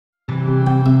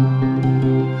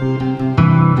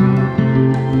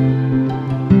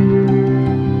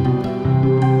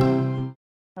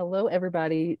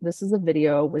everybody. This is a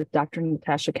video with Dr.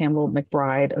 Natasha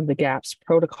Campbell-McBride of the GAPS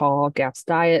protocol, GAPS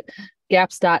diet,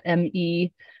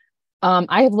 GAPS.me.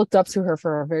 I have looked up to her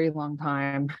for a very long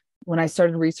time. When I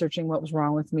started researching what was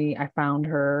wrong with me, I found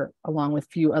her along with a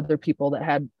few other people that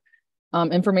had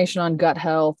information on gut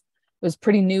health. It was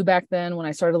pretty new back then when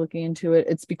I started looking into it.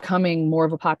 It's becoming more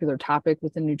of a popular topic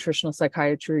within nutritional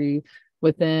psychiatry,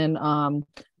 within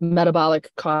metabolic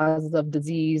causes of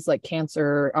disease like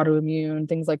cancer, autoimmune,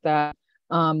 things like that.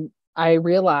 I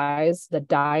realized that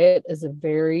diet is a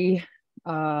very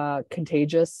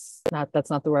contagious, that's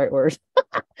not the right word.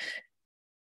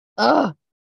 I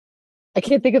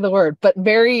can't think of the word, but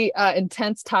very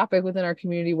intense topic within our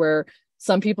community where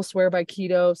some people swear by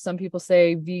keto, some people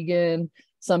say vegan,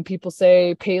 some people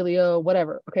say paleo,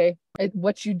 whatever. Okay.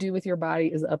 What you do with your body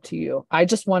is up to you. I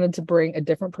just wanted to bring a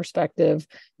different perspective,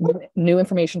 new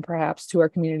information, perhaps to our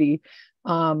community,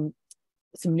 some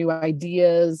new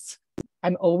ideas.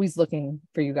 I'm always looking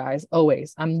for you guys.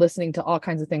 Always. I'm listening to all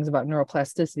kinds of things about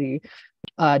neuroplasticity,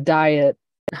 diet,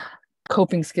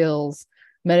 coping skills,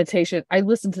 meditation. I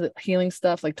listen to the healing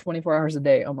stuff like 24 hours a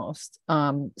day almost.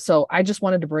 So I just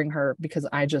wanted to bring her because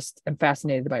I just am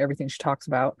fascinated by everything she talks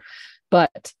about.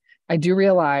 But I do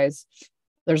realize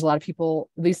there's a lot of people,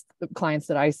 at least the clients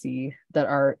that I see, that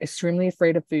are extremely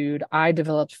afraid of food. I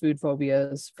developed food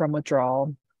phobias from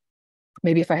withdrawal.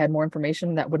 Maybe if I had more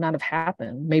information, that would not have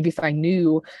happened. Maybe if I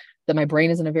knew that my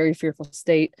brain is in a very fearful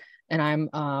state and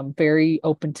I'm very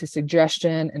open to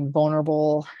suggestion and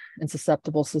vulnerable and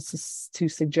susceptible to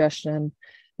suggestion,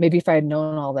 maybe if I had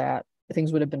known all that,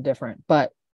 things would have been different.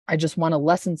 But I just want to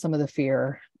lessen some of the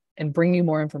fear and bring you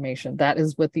more information. That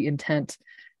is what the intent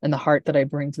and the heart that I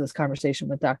bring to this conversation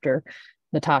with Dr.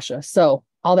 Natasha. So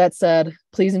all that said,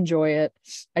 please enjoy it.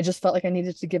 I just felt like I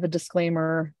needed to give a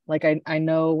disclaimer. Like I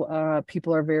know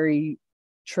people are very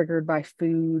triggered by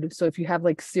food. So if you have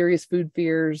like serious food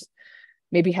fears,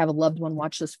 maybe have a loved one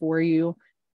watch this for you,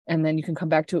 and then you can come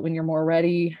back to it when you're more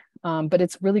ready. But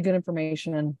it's really good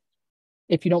information.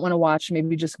 If you don't want to watch,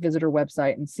 maybe just visit her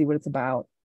website and see what it's about.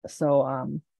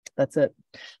 So that's it.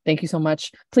 Thank you so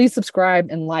much. Please subscribe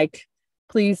and like.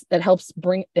 Please, it helps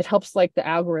like the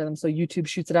algorithm. So YouTube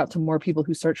shoots it out to more people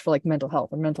who search for like mental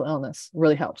health or mental illness. It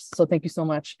really helps. So thank you so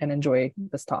much and enjoy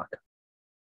this talk.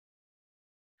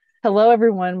 Hello,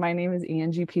 everyone. My name is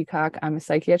Angie Peacock. I'm a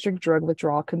psychiatric drug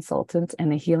withdrawal consultant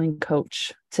and a healing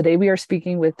coach. Today, we are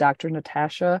speaking with Dr.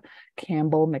 Natasha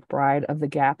Campbell-McBride of the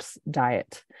GAPS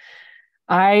diet.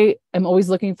 I am always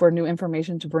looking for new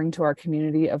information to bring to our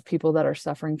community of people that are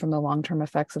suffering from the long-term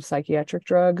effects of psychiatric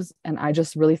drugs. And I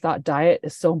just really thought diet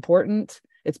is so important.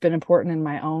 It's been important in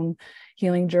my own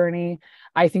healing journey.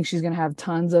 I think she's going to have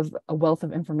tons of a wealth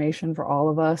of information for all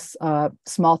of us,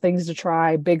 small things to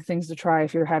try, big things to try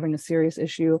if you're having a serious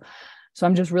issue. So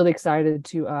I'm just really excited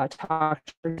to talk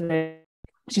to her today.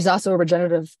 She's also a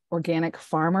regenerative organic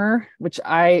farmer, which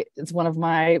it's one of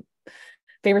my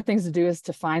favorite things to do is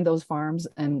to find those farms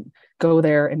and go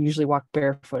there and usually walk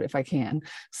barefoot if I can.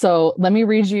 So let me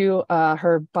read you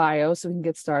her bio so we can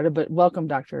get started. But welcome,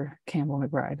 Dr.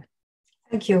 Campbell-McBride.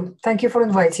 Thank you. Thank you for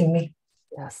inviting me.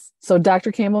 Yes. So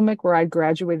Dr. Campbell-McBride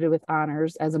graduated with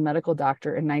honors as a medical doctor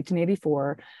in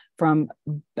 1984 from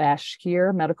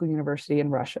Bashkir Medical University in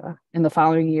Russia. In the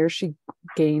following year, she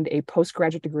gained a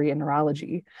postgraduate degree in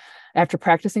neurology. After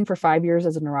practicing for 5 years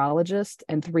as a neurologist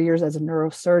and 3 years as a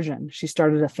neurosurgeon, she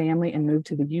started a family and moved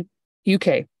to the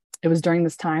UK. It was during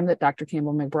this time that Dr.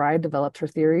 Campbell-McBride developed her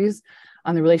theories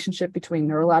on the relationship between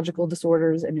neurological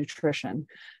disorders and nutrition,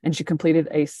 and she completed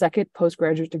a second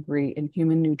postgraduate degree in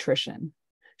human nutrition.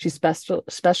 She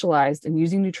specialized in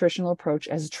using nutritional approach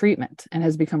as a treatment and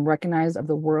has become recognized as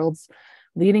the world's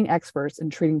leading experts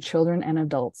in treating children and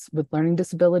adults with learning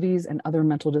disabilities and other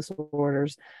mental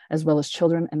disorders, as well as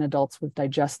children and adults with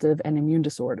digestive and immune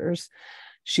disorders.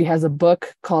 She has a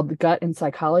book called The Gut and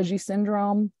Psychology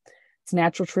Syndrome. It's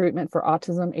natural treatment for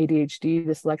autism, ADHD,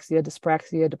 dyslexia,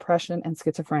 dyspraxia, depression, and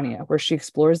schizophrenia, where she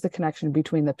explores the connection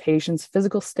between the patient's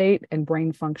physical state and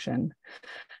brain function.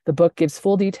 The book gives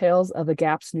full details of the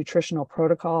GAPS nutritional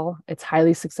protocol. It's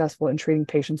highly successful in treating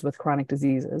patients with chronic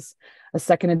diseases. A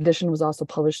second edition was also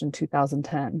published in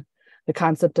 2010. The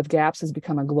concept of GAPS has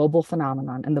become a global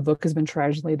phenomenon, and the book has been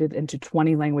translated into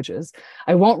 20 languages.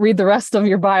 I won't read the rest of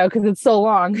your bio because it's so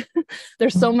long.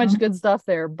 There's so much good stuff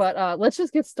there, but let's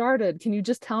just get started. Can you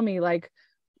just tell me, like,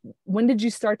 when did you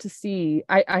start to see,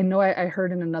 I know I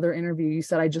heard in another interview, you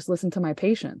said, I just listened to my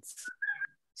patients.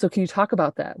 So can you talk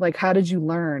about that? Like, how did you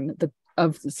learn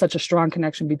of such a strong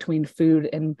connection between food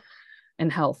and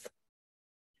health?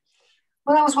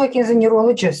 When I was working as a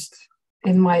neurologist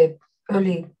in my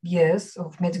early years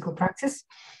of medical practice,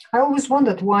 I always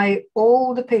wondered why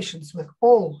all the patients with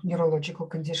all neurological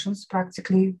conditions,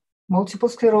 practically multiple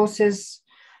sclerosis,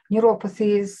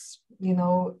 neuropathies,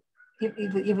 even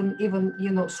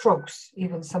strokes,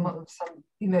 even some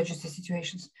emergency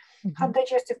situations, have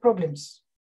digestive problems.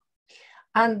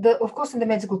 And of course, in the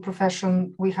medical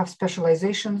profession, we have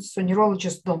specializations. So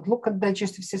neurologists don't look at the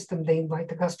digestive system. They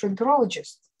invite a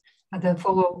gastroenterologist and then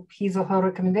follow his or her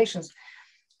recommendations.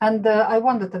 And I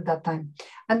wondered at that time.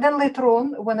 And then later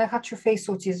on, when I had to face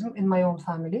autism in my own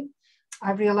family,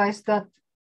 I realized that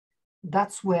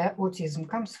that's where autism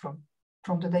comes from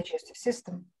the digestive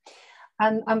system.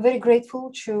 And I'm very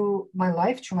grateful to my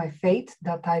life, to my fate,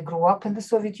 that I grew up in the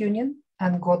Soviet Union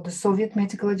and got the Soviet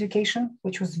medical education,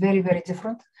 which was very, very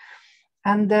different.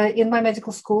 And in my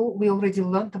medical school, we already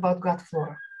learned about gut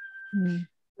flora.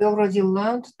 We already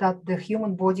learned that the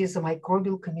human body is a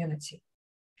microbial community,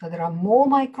 that there are more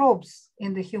microbes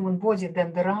in the human body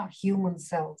than there are human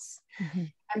cells.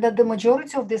 And that the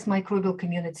majority of this microbial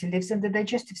community lives in the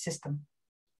digestive system.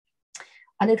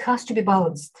 And it has to be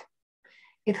balanced.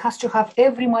 It has to have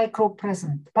every microbe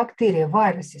present. Bacteria,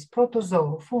 viruses,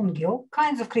 protozoa, fungi, all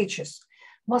kinds of creatures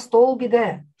must all be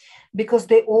there because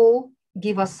they all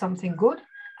give us something good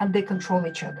and they control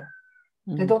each other.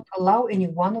 They don't allow any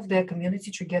one of their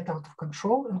community to get out of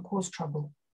control and cause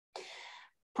trouble.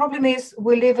 Problem is,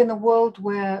 we live in a world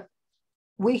where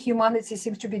we humanity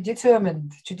seems to be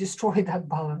determined to destroy that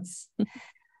balance.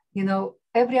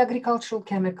 Every agricultural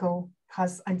chemical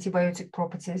has antibiotic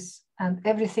properties, and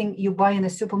everything you buy in a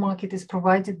supermarket is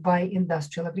provided by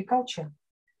industrial agriculture.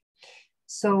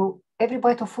 So every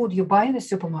bite of food you buy in a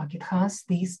supermarket has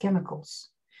these chemicals.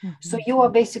 So you are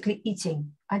basically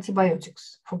eating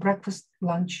antibiotics for breakfast,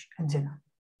 lunch, and dinner.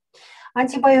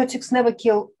 Antibiotics never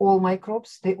kill all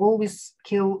microbes. They always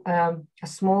kill a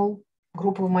small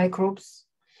group of microbes.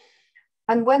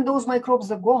 And when those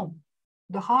microbes are gone,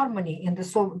 the harmony in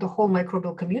the whole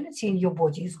microbial community in your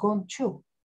body is gone too,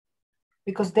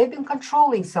 because they've been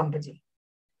controlling somebody.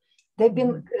 They've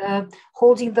been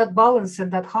holding that balance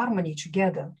and that harmony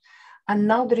together. And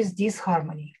now there is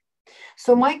disharmony.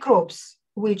 So microbes,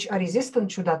 which are resistant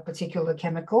to that particular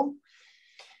chemical,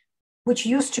 which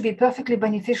used to be perfectly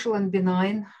beneficial and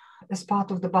benign as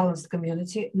part of the balanced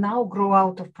community, now grow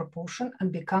out of proportion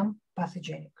and become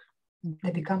pathogenic.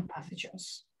 They become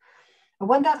pathogens. And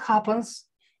when that happens,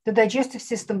 the digestive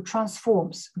system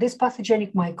transforms. These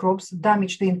pathogenic microbes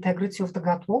damage the integrity of the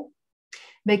gut wall,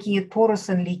 making it porous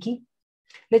and leaky.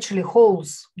 Literally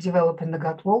holes develop in the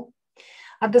gut wall.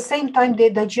 At the same time, they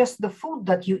digest the food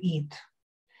that you eat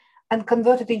and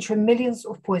convert it into millions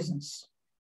of poisons,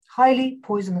 highly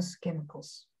poisonous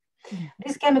chemicals.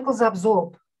 These chemicals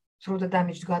absorb through the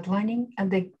damaged gut lining,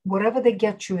 and wherever they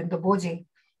get you in the body,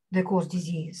 they cause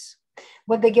disease.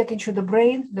 When they get into the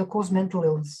brain, they cause mental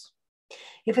illness.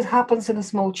 If it happens in a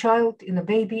small child, in a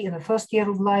baby, in the first year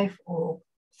of life or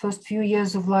first few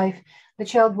years of life, the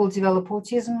child will develop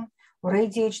autism or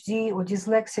ADHD or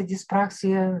dyslexia,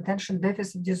 dyspraxia, attention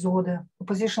deficit disorder,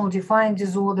 oppositional defiant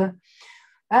disorder,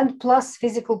 and plus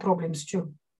physical problems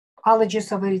too.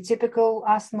 Allergies are very typical.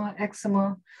 Asthma,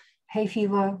 eczema, hay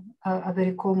fever are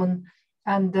very common,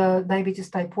 and diabetes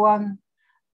type 1,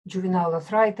 juvenile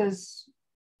arthritis,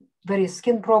 various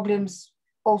skin problems,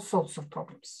 all sorts of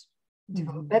problems.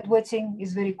 Bedwetting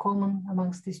is very common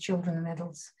amongst these children and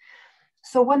adults.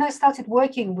 So when I started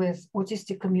working with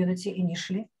autistic community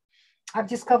initially, I've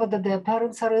discovered that their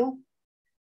parents are ill,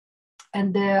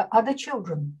 and their other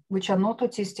children, which are not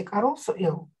autistic, are also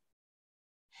ill.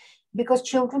 Because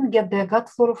children get their gut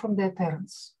flora from their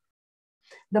parents.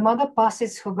 The mother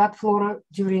passes her gut flora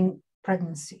during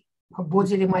pregnancy, her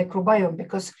bodily microbiome,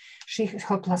 because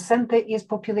her placenta is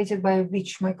populated by a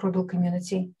rich microbial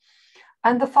community.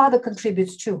 And the father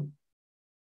contributes too,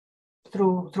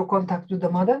 through contact with the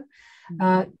mother.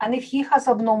 And if he has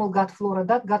abnormal gut flora,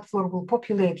 that gut flora will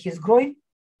populate his groin,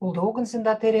 all the organs in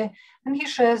that area, and he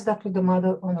shares that with the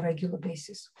mother on a regular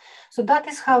basis. So that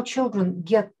is how children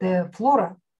get their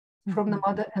flora from the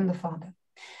mother and the father.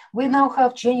 We now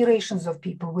have generations of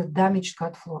people with damaged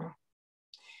gut flora.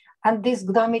 And this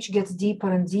damage gets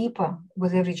deeper and deeper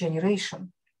with every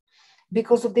generation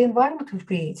because of the environment we've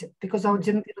created, because our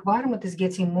environment is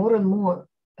getting more and more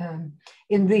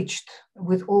enriched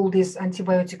with all these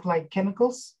antibiotic-like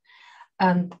chemicals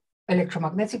and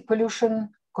electromagnetic pollution.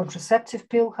 Contraceptive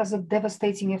pill has a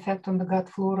devastating effect on the gut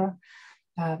flora.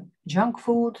 Junk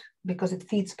food, because it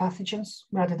feeds pathogens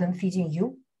rather than feeding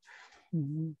you.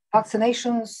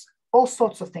 Vaccinations, all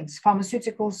sorts of things.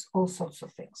 Pharmaceuticals, all sorts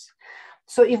of things.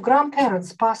 So if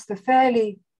grandparents pass a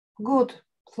fairly good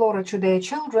flora to their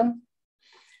children,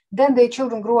 then their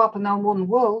children grow up in our modern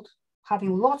world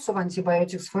having lots of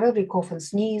antibiotics for every cough and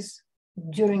sneeze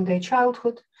during their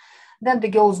childhood. Then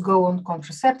the girls go on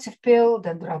contraceptive pill,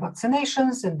 then there are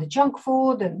vaccinations and the junk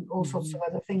food and all sorts of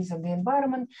other things in the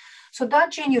environment. So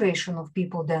that generation of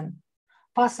people then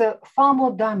pass a far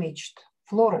more damaged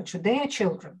flora to their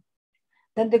children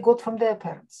than they got from their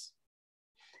parents.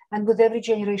 And with every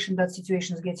generation, that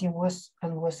situation is getting worse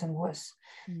and worse and worse.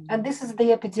 And this is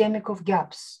the epidemic of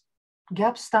GAPS.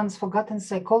 GAPS stands for gut and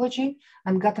psychology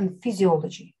and gut and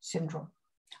physiology syndrome.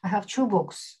 I have 2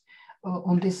 books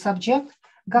on this subject.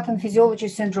 Gut and physiology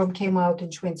syndrome came out in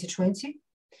 2020.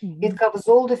 It covers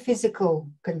all the physical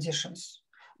conditions,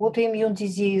 autoimmune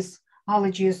disease,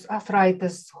 allergies,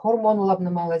 arthritis, hormonal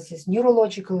abnormalities,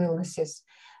 neurological illnesses,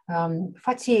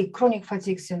 fatigue, chronic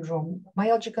fatigue syndrome,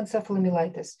 myalgic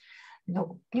encephalomyelitis,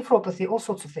 nephropathy, all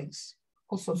sorts of things,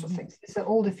 These are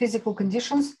all the physical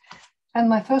conditions. And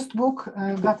my first book,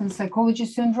 Gut and Psychology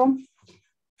Syndrome,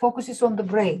 focuses on the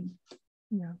brain.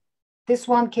 This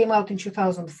one came out in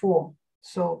 2004,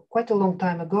 so quite a long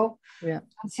time ago.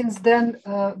 And since then,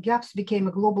 GAPS became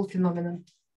a global phenomenon.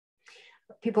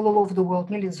 People all over the world,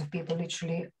 millions of people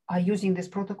literally, are using this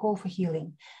protocol for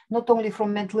healing, not only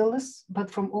from mental illness,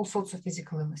 but from all sorts of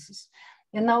physical illnesses.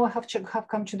 And now I have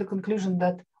come to the conclusion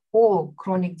that all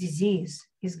chronic disease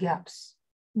is GAPS.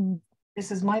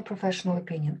 This is my professional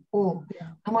opinion. All,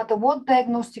 no matter what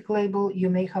diagnostic label you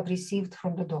may have received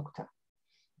from the doctor,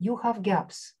 you have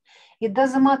GAPS. It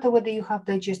doesn't matter whether you have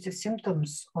digestive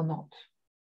symptoms or not.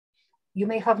 You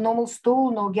may have normal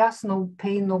stool, no gas, no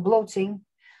pain, no bloating.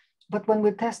 But when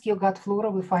we test your gut flora,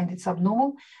 we find it's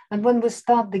abnormal. And when we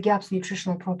start the GAPS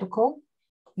nutritional protocol,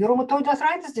 your rheumatoid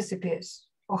arthritis disappears,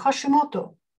 or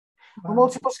Hashimoto, or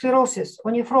multiple sclerosis,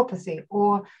 or nephropathy,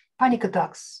 or panic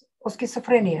attacks, or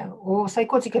schizophrenia, or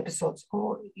psychotic episodes,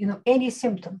 or any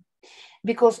symptom.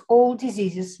 Because all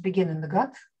diseases begin in the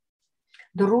gut.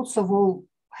 The roots of all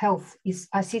health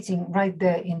are sitting right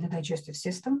there in the digestive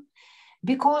system,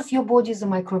 because your body is a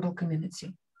microbial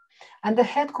community. And the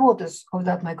headquarters of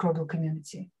that microbial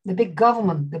community, the big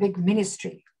government, the big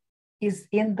ministry, is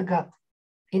in the gut,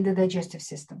 in the digestive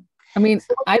system. I mean,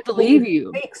 so I believe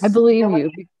you. I believe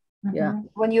you.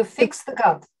 When you fix the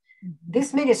gut,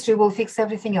 this ministry will fix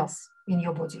everything else in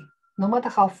your body, no matter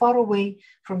how far away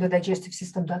from the digestive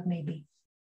system that may be.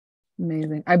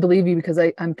 Amazing. I believe you, because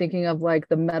I'm thinking of like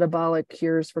the metabolic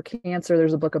cures for cancer.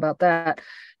 There's a book about that.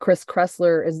 Chris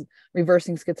Kressler is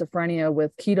reversing schizophrenia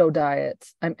with keto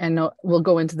diets. I know we'll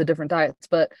go into the different diets,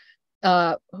 but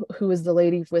who is the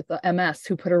lady with MS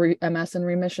who put her MS in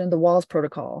remission? The Walls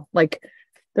Protocol. Like,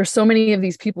 there's so many of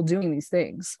these people doing these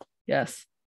things. Yes.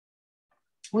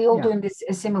 We all doing this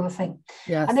a similar thing.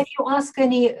 Yes. And if you ask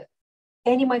any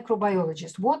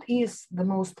microbiologist, what is the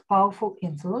most powerful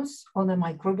influence on a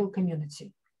microbial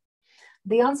community?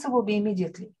 The answer will be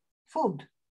immediately food.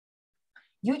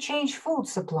 You change food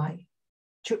supply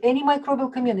to any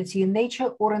microbial community in nature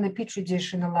or in a petri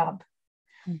dish in a lab.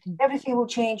 Everything will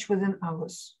change within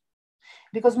hours,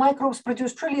 because microbes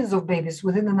produce trillions of babies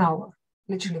within an hour,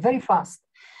 literally very fast.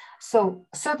 So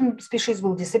certain species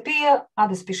will disappear,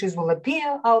 other species will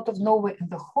appear out of nowhere, and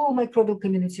the whole microbial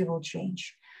community will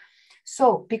change.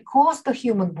 So because the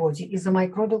human body is a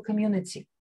microbial community,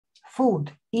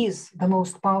 food is the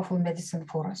most powerful medicine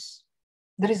for us.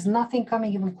 There is nothing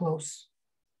coming even close.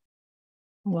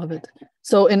 Love it.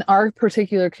 So in our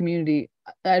particular community,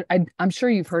 I'm sure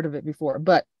you've heard of it before,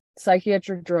 but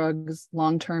psychiatric drugs,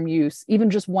 long-term use,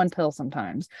 even just one pill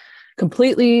sometimes,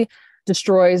 completely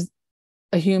destroys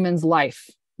a human's life.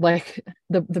 Like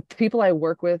the people I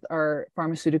work with are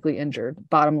pharmaceutically injured,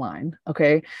 bottom line,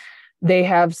 okay? They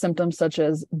have symptoms such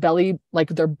as belly, like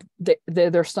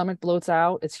their stomach bloats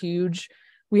out. It's huge.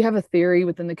 We have a theory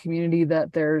within the community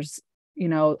that there's,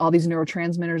 all these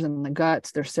neurotransmitters in the gut.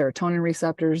 There's serotonin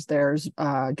receptors. There's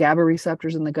GABA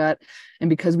receptors in the gut. And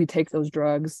because we take those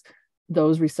drugs,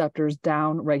 those receptors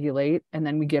down regulate, and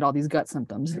then we get all these gut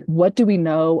symptoms. What do we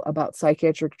know about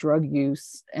psychiatric drug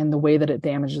use and the way that it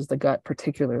damages the gut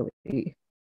particularly?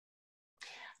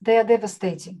 They are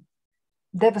devastating.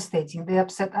 They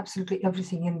upset absolutely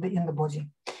everything in the body.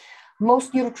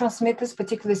 Most neurotransmitters,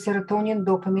 particularly serotonin,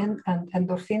 dopamine, and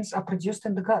endorphins, are produced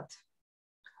in the gut.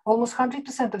 Almost 100%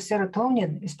 of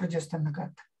serotonin is produced in the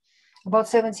gut. About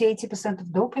 70-80% of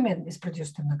dopamine is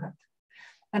produced in the gut.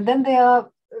 And then they are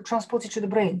transported to the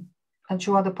brain and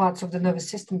to other parts of the nervous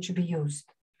system to be used.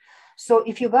 So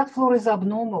if your gut flora is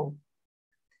abnormal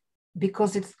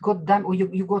because it's got or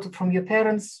you got it from your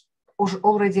parents,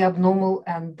 already abnormal,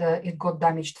 and it got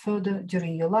damaged further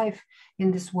during your life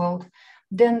in this world,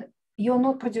 then you're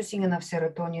not producing enough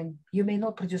serotonin. You may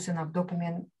not produce enough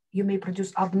dopamine. You may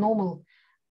produce abnormal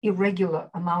irregular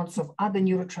amounts of other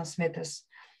neurotransmitters.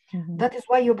 Mm-hmm. That is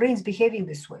why your brain's behaving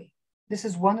this way. This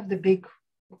is one of the big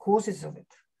causes of it.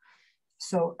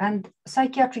 So, and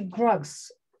psychiatric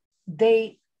drugs,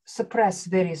 they suppress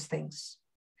various things.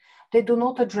 They do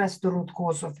not address the root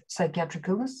cause of psychiatric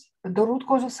illness. The root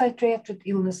cause of psychiatric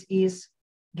illness is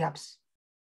gaps.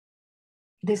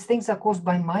 These things are caused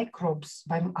by microbes,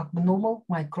 by abnormal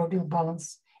microbial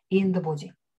balance in the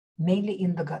body, mainly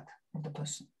in the gut of the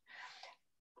person.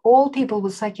 All people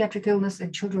with psychiatric illness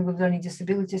and children with learning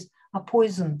disabilities are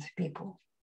poisoned people.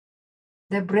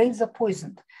 Their brains are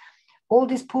poisoned. All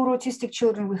these poor autistic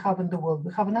children we have in the world,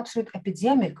 we have an absolute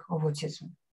epidemic of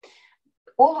autism.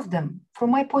 All of them, from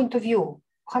my point of view,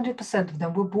 100% of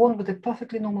them were born with a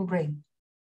perfectly normal brain.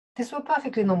 These were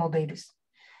perfectly normal babies.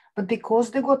 But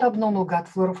because they got abnormal gut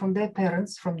flora from their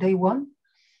parents from day one,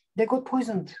 they got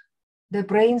poisoned. Their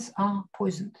brains are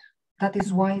poisoned. That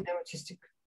is why they're autistic.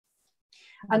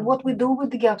 And what we do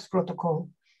with the GAPS protocol,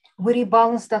 we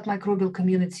rebalance that microbial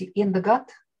community in the gut.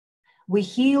 We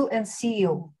heal and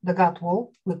seal the gut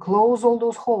wall. We close all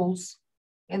those holes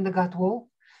in the gut wall.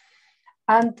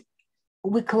 And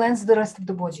we cleanse the rest of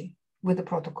the body with the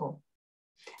protocol.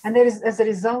 And there is, as a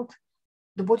result,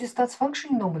 the body starts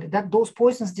functioning normally. That those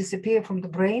poisons disappear from the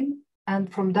brain.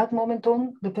 And from that moment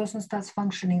on, the person starts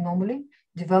functioning normally,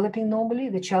 developing normally.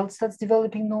 The child starts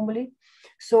developing normally.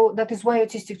 So that is why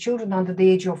autistic children under the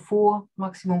age of 4,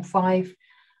 maximum 5,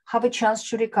 have a chance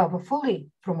to recover fully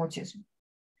from autism.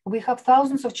 We have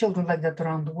thousands of children like that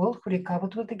around the world who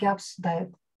recovered with the GAPS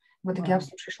diet, with the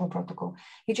GAPS nutritional protocol.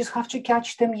 You just have to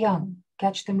catch them young,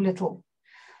 catch them little,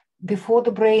 before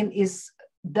the brain is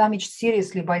damaged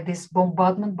seriously by this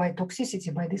bombardment, by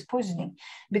toxicity, by this poisoning.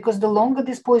 Because the longer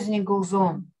this poisoning goes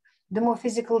on, the more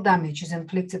physical damage is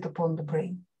inflicted upon the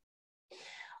brain.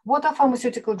 What are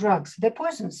pharmaceutical drugs? They're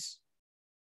poisons.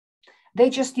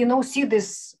 They just, see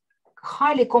this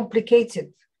highly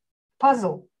complicated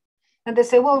puzzle. And they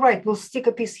say, well, right, we'll stick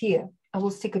a piece here and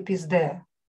we'll stick a piece there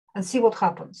and see what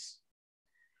happens.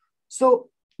 So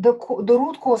the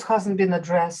root cause hasn't been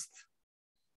addressed.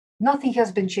 Nothing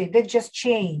has been changed. They've just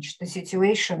changed the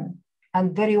situation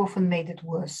and very often made it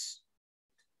worse.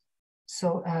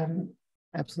 So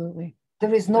absolutely,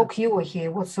 there is no cure here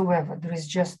whatsoever. There is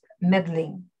just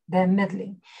meddling. They're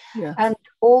meddling. Yeah. And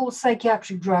all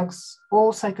psychiatric drugs,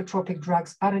 all psychotropic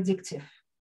drugs are addictive.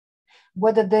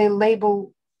 Whether they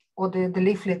label or the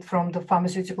leaflet from the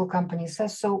pharmaceutical company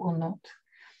says so or not.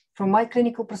 From my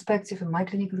clinical perspective and my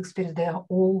clinical experience, they are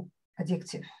all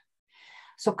addictive.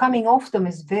 So coming off them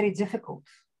is very difficult.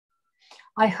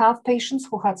 I have patients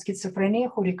who had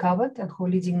schizophrenia, who recovered and who are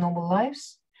leading normal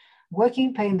lives,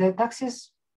 working, paying their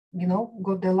taxes,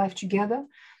 got their life together.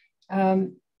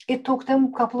 It took them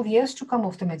a couple of years to come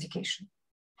off the medication.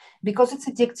 Because it's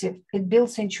addictive, it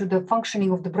builds into the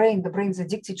functioning of the brain. The brain's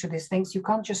addicted to these things. You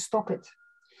can't just stop it.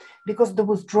 Because the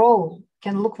withdrawal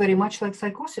can look very much like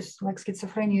psychosis, like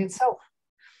schizophrenia itself.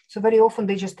 So very often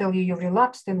they just tell you you've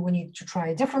relapsed and we need to try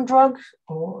a different drug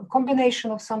or a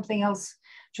combination of something else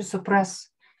to suppress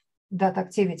that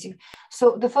activity.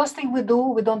 So the first thing we do,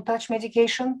 we don't touch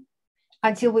medication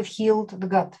until we've healed the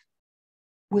gut.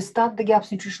 We start the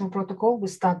GAPS nutritional protocol, we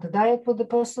start the diet with the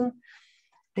person.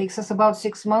 Takes us about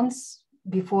 6 months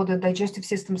before the digestive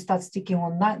system starts ticking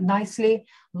on nicely.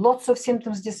 Lots of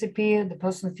symptoms disappear, the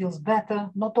person feels better,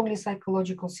 not only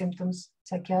psychological symptoms,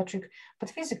 psychiatric, but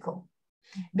physical.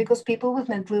 Because people with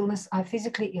mental illness are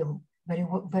physically ill, very,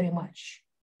 very much.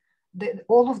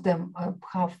 All of them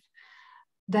have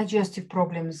digestive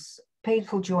problems,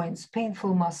 painful joints,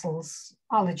 painful muscles,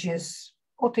 allergies,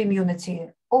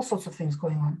 autoimmunity, all sorts of things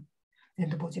going on in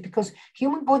the body. Because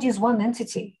human body is one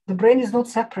entity. The brain is not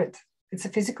separate. It's a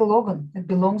physical organ. It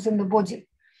belongs in the body.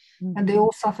 Mm-hmm. And they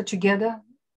all suffer together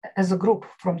as a group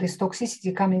from this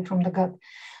toxicity coming from the gut.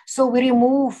 So we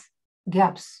remove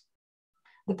GAPS.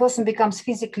 The person becomes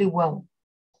physically well.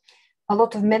 A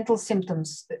lot of mental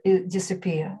symptoms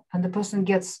disappear and the person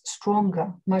gets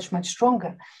stronger, much, much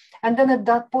stronger. And then at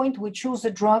that point, we choose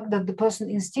a drug that the person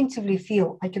instinctively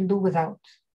feel I can do without.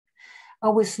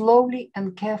 We slowly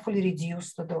and carefully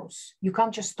reduce the dose. You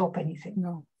can't just stop anything.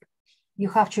 No. You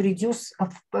have to reduce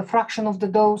a fraction of the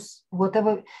dose,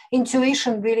 whatever.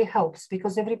 Intuition really helps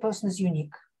because every person is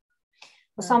unique.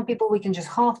 For some people, we can just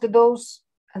halve the dose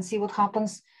and see what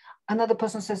happens. Another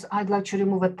person says, I'd like to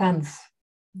remove 1/10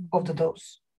 of the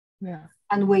dose. Yeah.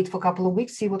 And wait for a couple of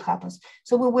weeks, see what happens.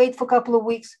 So we wait for a couple of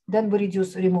weeks, then we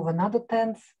remove another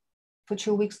 1/10 for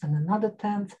 2 weeks, then another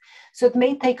 1/10. So it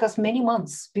may take us many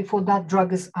months before that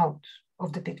drug is out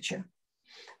of the picture.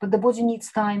 But the body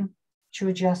needs time to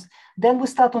adjust. Then we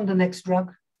start on the next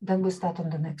drug, then we start on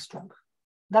the next drug.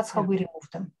 That's how we remove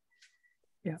them.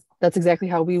 Yeah, that's exactly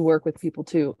how we work with people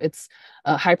too. It's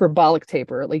a hyperbolic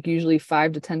taper, like usually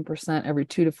 5 to 10% every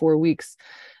 2 to 4 weeks.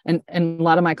 And a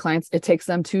lot of my clients, it takes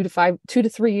them 2 to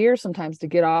 3 years sometimes to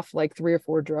get off like 3 or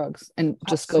 4 drugs and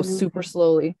just go super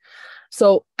slowly.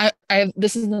 So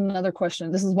this is another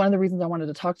question. This is one of the reasons I wanted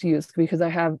to talk to you, is because I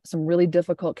have some really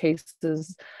difficult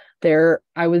cases there.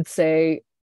 I would say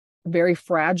very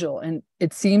fragile. And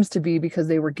it seems to be because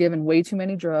they were given way too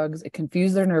many drugs. It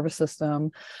confused their nervous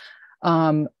system.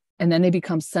 And then they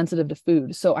become sensitive to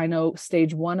food. So I know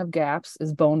stage 1 of GAPS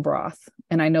is bone broth,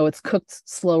 and I know it's cooked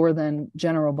slower than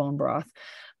general bone broth,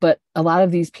 but a lot of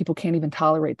these people can't even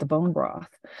tolerate the bone broth.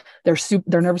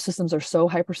 Their nervous systems are so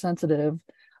hypersensitive.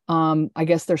 I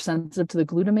guess they're sensitive to the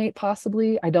glutamate,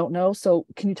 possibly. I don't know. So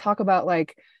can you talk about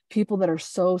like people that are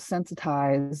so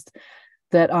sensitized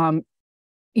that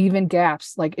even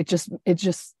GAPS, like it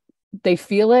just they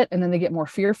feel it and then they get more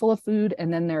fearful of food,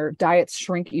 and then their diets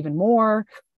shrink even more.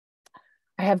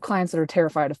 I have clients that are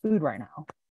terrified of food right now.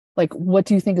 Like, what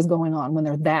do you think is going on when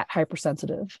they're that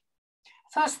hypersensitive?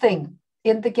 First thing,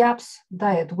 in the GAPS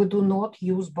diet, we do not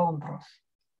use bone broth.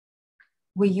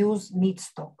 We use meat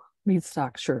stock. Meat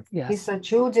stock, sure, yes. These are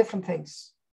 2 different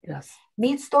things. Yes.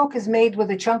 Meat stock is made with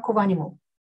a chunk of animal,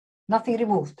 nothing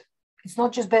removed. It's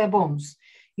not just bare bones.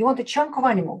 You want a chunk of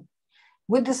animal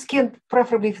with the skin,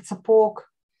 preferably if it's a pork,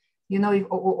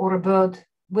 or a bird,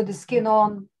 with the skin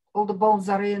on, all the bones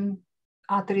are in,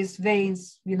 arteries,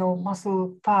 veins,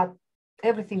 muscle, fat,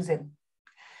 everything's in.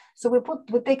 So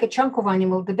we take a chunk of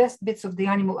animal. The best bits of the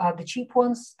animal are the cheap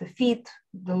ones, the feet,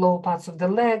 the lower parts of the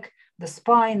leg, the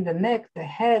spine, the neck, the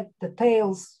head, the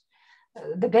tails,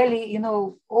 the belly,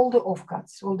 all the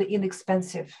offcuts, all the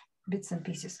inexpensive bits and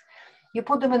pieces. You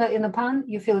put them in a pan,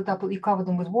 you fill it up, you cover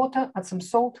them with water, add some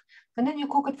salt, and then you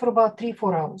cook it for about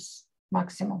 3-4 hours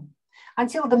maximum,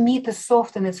 until the meat is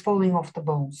soft and it's falling off the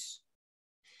bones.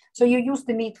 So you use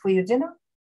the meat for your dinner,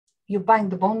 you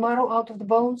bind the bone marrow out of the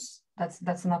bones.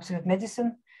 That's an absolute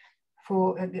medicine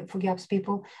for GAPS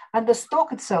people. And the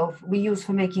stock itself we use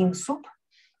for making soup,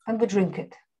 and we drink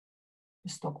it.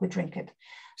 The stock, we drink it.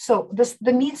 So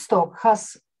the meat stock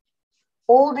has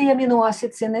all the amino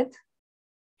acids in it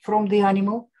from the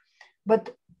animal,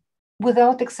 but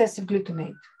without excessive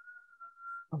glutamate.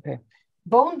 Okay.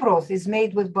 Bone broth is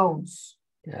made with bones.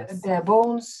 Yes. They're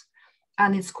bones,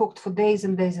 and it's cooked for days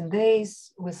and days and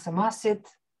days with some acid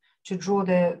to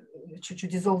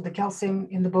dissolve the calcium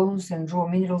in the bones and draw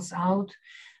minerals out.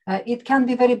 It can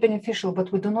be very beneficial,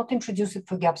 but we do not introduce it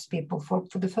for GAPS people for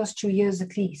the first 2 years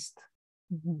at least.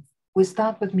 Mm-hmm. We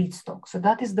start with meat stock. So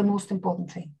that is the most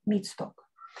important thing, meat stock.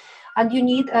 And you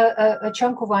need a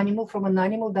chunk of animal from an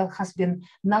animal that has been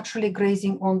naturally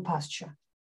grazing on pasture.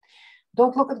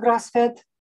 Don't look at grass-fed.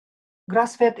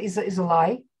 Grass-fed is a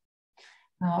lie.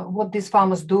 What these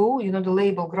farmers do, the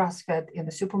label grass-fed in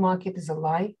the supermarket is a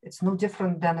lie. It's no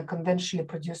different than a conventionally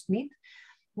produced meat.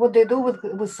 What they do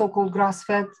with so-called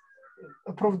grass-fed,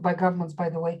 approved by governments, by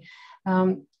the way,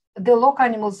 they lock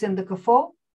animals in the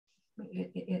CAFO,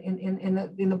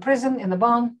 in the prison, in the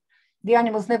barn. The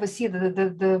animals never see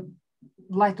the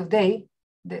light of day.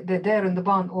 They're there in the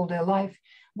barn all their life.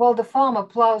 While the farmer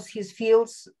plows his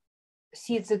fields,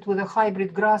 seeds it with a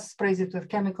hybrid grass, sprays it with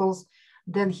chemicals,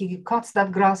 then he cuts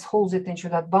that grass, holds it into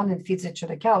that barn and feeds it to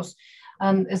the cows.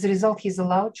 And as a result, he's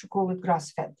allowed to call it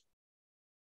grass-fed.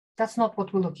 That's not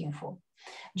what we're looking for.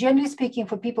 Generally speaking,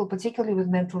 for people, particularly with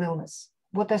mental illness,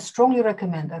 what I strongly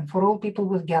recommend, and for all people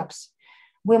with GAPS,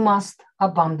 we must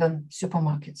abandon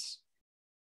supermarkets.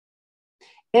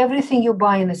 Everything you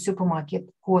buy in a supermarket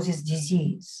causes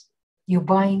disease. You're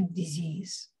buying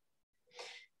disease.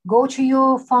 Go to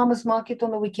your farmer's market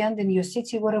on the weekend in your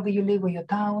city, wherever you live, or your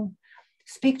town.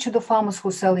 Speak to the farmers who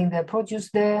are selling their produce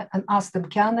there and ask them,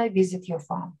 can I visit your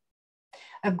farm?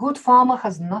 A good farmer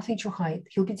has nothing to hide.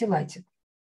 He'll be delighted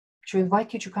to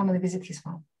invite you to come and visit his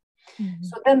farm. Mm-hmm.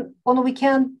 So then on the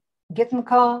weekend, get in the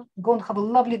car, go and have a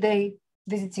lovely day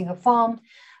visiting a farm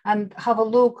and have a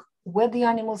look where the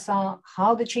animals are,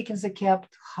 how the chickens are kept,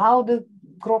 how the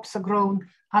crops are grown.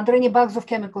 Are there any bags of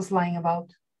chemicals lying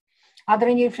about? Are there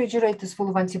any refrigerators full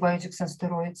of antibiotics and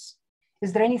steroids?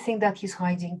 Is there anything that he's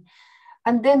hiding?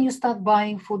 And then you start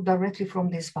buying food directly from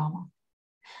this farmer.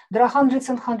 There are hundreds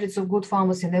and hundreds of good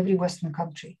farmers in every Western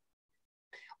country.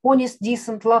 Honest,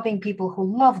 decent, loving people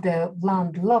who love their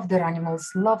land, love their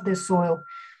animals, love their soil,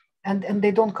 and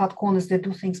they don't cut corners, they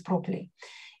do things properly.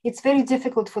 It's very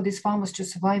difficult for these farmers to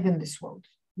survive in this world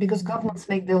because governments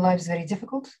make their lives very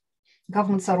difficult.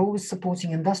 Governments are always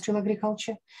supporting industrial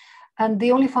agriculture. And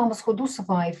the only farmers who do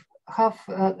survive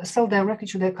sell directly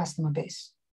to their customer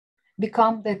base,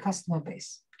 become their customer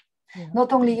base. Yeah.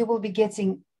 Not only you will be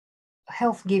getting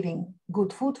health-giving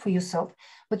good food for yourself,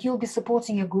 but you'll be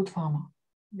supporting a good farmer.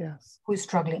 Yes. Who is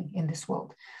struggling in this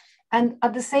world. And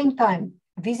at the same time,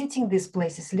 visiting these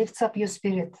places lifts up your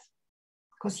spirit,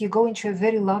 because you go into a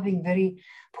very loving, very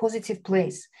positive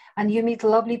place, and you meet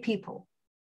lovely people.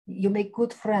 You make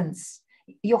good friends.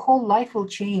 Your whole life will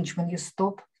change when you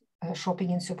stop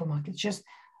shopping in supermarkets. Just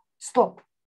stop.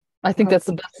 I think that's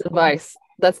the best advice.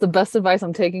 That's the best advice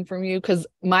I'm taking from you, because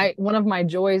one of my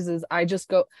joys is I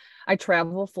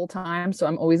travel full time. So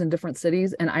I'm always in different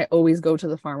cities, and I always go to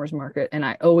the farmer's market, and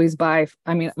I always buy,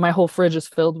 my whole fridge is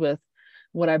filled with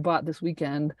what I bought this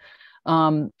weekend.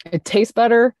 It tastes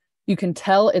better. You can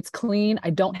tell it's clean. I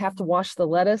don't have to wash the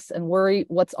lettuce and worry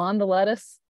what's on the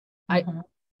lettuce.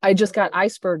 I just got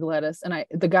iceberg lettuce, and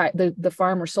the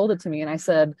farmer sold it to me, and I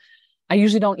said, I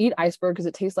usually don't eat iceberg because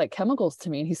it tastes like chemicals to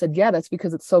me. And he said, yeah, that's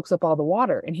because it soaks up all the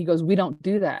water. And he goes, we don't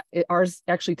do that. Ours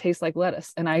actually tastes like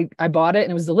lettuce. And I bought it,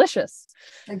 and it was delicious.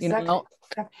 Exactly.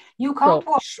 You can't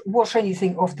wash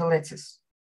anything off the lettuce.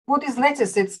 What is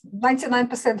lettuce? It's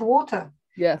 99% water.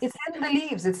 Yes. It's in the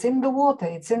leaves, it's in the water,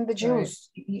 it's in the juice.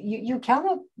 Right. You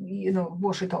cannot,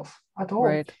 wash it off at all.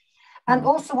 Right. And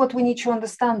also what we need to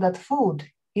understand, that food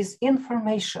is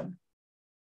information.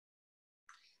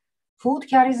 Food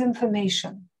carries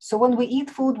information. So when we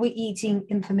eat food, we're eating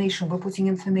information. We're putting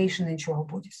information into our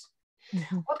bodies.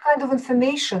 What kind of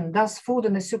information does food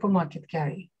in a supermarket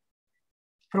carry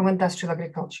from industrial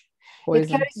agriculture? Poison. It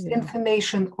carries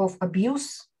information of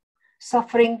abuse,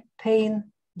 suffering,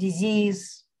 pain,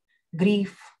 disease,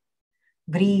 grief,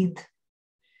 greed.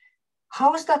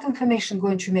 How is that information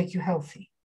going to make you healthy?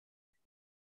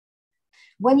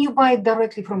 When you buy it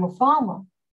directly from a farmer,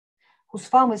 whose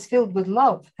farm is filled with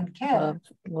love and care,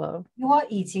 love. You are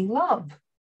eating love,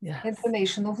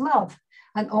 information of love,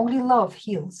 and only love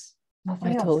heals.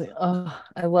 Nothing else.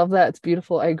 I love that. It's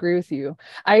beautiful. I agree with you.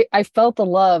 I felt the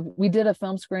love. We did a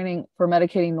film screening for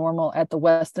Medicating Normal at the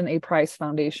Weston A. Price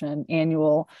Foundation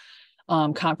annual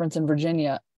conference in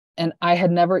Virginia, and I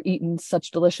had never eaten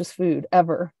such delicious food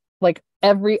ever. Like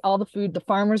all the food, the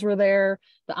farmers were there,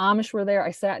 the Amish were there.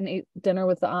 I sat and ate dinner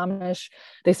with the Amish.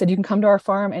 They said, you can come to our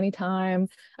farm anytime.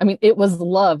 It was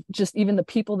love. Just even the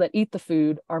people that eat the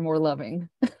food are more loving.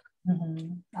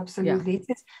 Absolutely.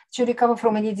 Yeah. To recover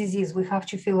from any disease, we have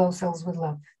to fill ourselves with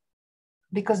love,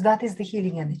 because that is the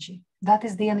healing energy. That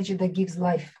is the energy that gives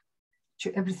life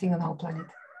to everything on our planet.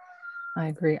 I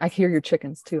agree. I hear your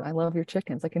chickens too. I love your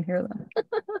chickens. I can hear them.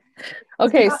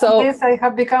 Okay, so yes, I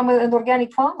have become an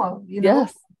organic farmer.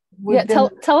 Yes.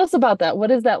 Tell us about that.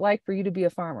 What is that like for you to be a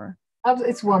farmer?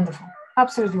 It's wonderful.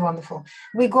 Absolutely wonderful.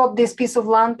 We got this piece of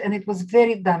land, and it was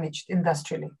very damaged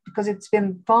industrially, because it's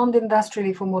been farmed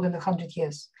industrially for more than 100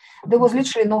 years. There was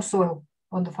literally no soil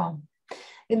on the farm.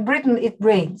 In Britain, it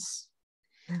rains,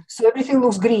 so everything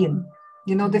looks green.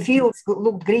 The fields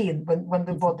looked green when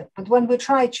we bought them. But when we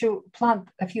tried to plant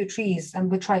a few trees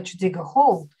and we tried to dig a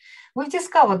hole, we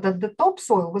discovered that the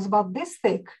topsoil was about this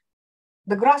thick.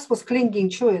 The grass was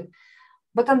clinging to it,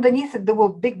 but underneath it, there were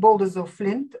big boulders of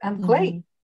flint and clay.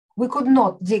 We could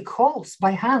not dig holes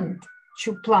by hand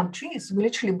to plant trees. We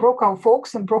literally broke our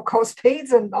forks and broke our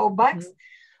spades and our bags.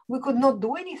 We could not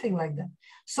do anything like that.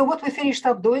 So what we finished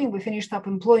up doing, we finished up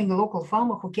employing a local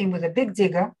farmer who came with a big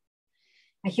digger,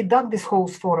 and he dug these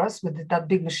holes for us with that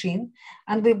big machine.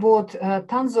 And we bought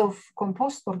tons of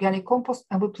compost, organic compost,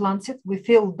 and we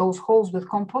filled those holes with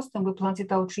compost, and we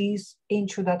planted our trees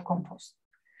into that compost.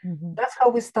 That's how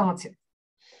we started.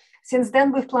 Since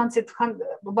then, we've planted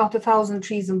about 1,000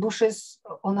 trees and bushes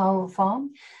on our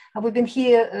farm. And we've been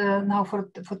here now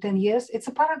for 10 years. It's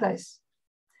a paradise.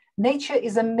 Nature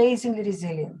is amazingly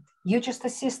resilient. You just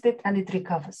assist it and it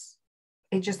recovers.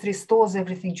 It just restores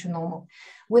everything to normal.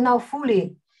 We're now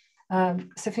fully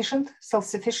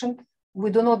self-sufficient. We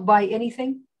do not buy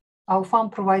anything. Our farm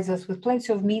provides us with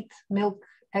plenty of meat, milk,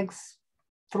 eggs,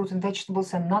 fruit and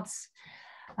vegetables, and nuts.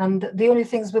 And the only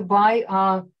things we buy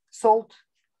are salt,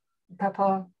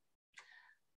 pepper,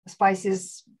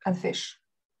 spices, and fish.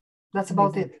 That's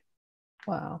about it.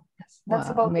 Wow. Yes, that's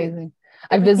about amazing.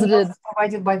 I visited.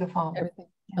 Provided by the farm. Everything.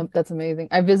 That's amazing.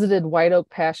 I visited White Oak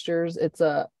Pastures. It's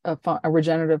a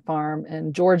regenerative farm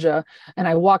in Georgia, and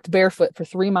I walked barefoot for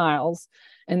 3 miles,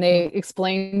 and they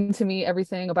explained to me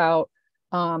everything about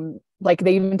like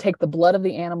they even take the blood of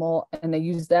the animal and they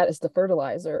use that as the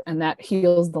fertilizer, and that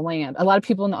heals the land. A lot of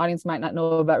people in the audience might not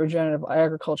know about regenerative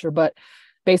agriculture, but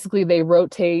basically they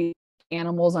rotate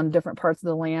animals on different parts of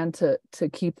the land to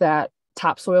keep that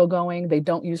topsoil going. They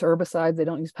don't use herbicides, they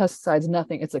don't use pesticides,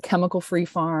 nothing. It's a chemical-free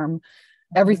farm.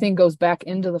 Everything goes back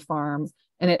into the farm,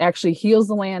 and it actually heals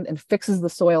the land and fixes the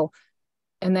soil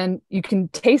and then you can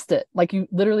taste it. Like you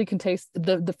literally can taste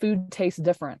the food tastes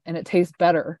different and it tastes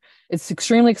better. It's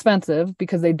extremely expensive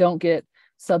because they don't get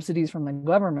subsidies from the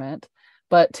government.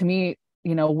 But to me,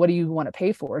 you know, what do you want to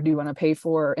pay for? Do you want to pay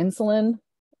for insulin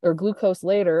or glucose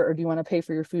later, or do you want to pay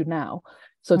for your food now?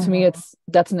 So to me,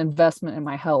 that's an investment in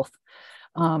my health.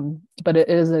 But it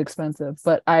is expensive.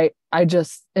 But I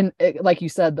just, and it, like you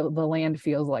said, the land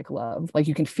feels like love. Like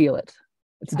you can feel it.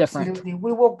 It's different. Absolutely.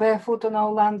 We walk barefoot on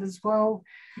our land as well.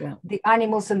 Yeah. The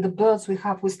animals and the birds we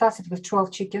started with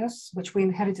 12 chickens, which we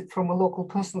inherited from a local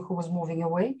person who was moving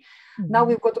away. Mm-hmm. Now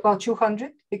we've got about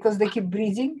 200 because they keep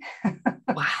breeding.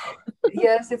 Wow.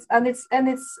 Yes, it's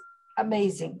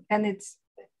amazing. And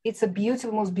it's a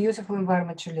beautiful, most beautiful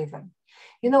environment to live in.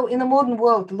 You know, in a modern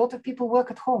world, a lot of people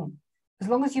work at home. As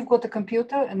long as you've got a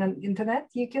computer and an internet,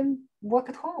 you can work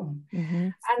at home. Mm-hmm.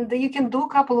 And you can do a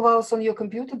couple of hours on your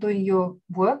computer doing your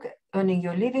work, earning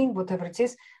your living, whatever it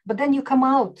is. But then you come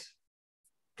out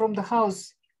from the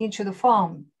house into the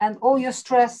farm and all your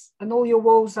stress and all your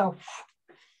woes are,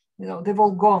 you know, they've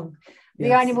all gone. Yes.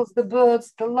 The animals, the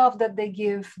birds, the love that they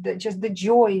give, just the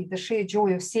joy, the sheer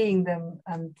joy of seeing them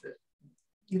and,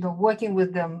 you know, working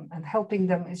with them and helping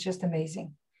them is just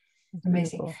amazing.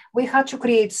 Amazing. Beautiful. We had to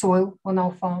create soil on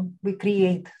our farm. We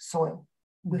create soil.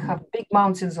 We have big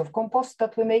mountains of compost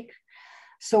that we make.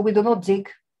 So we do not dig.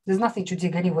 There's nothing to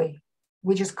dig anyway.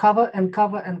 We just cover and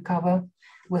cover and cover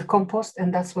with compost.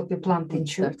 And that's what we plant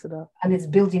into. And it's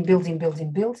building.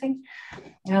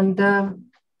 And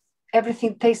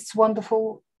everything tastes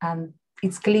wonderful and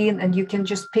it's clean and you can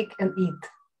just pick and eat.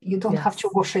 You don't have to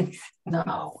wash anything.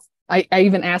 No. I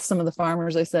even asked some of the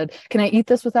farmers, I said, can I eat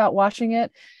this without washing it?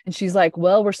 And she's like,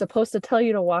 well, we're supposed to tell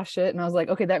you to wash it. And I was like,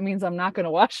 okay, that means I'm not going to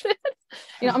wash it.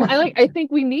 You know, I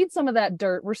think we need some of that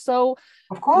dirt. We're so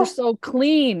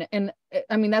clean. And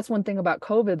I mean, that's one thing about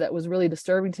COVID that was really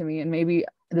disturbing to me. And maybe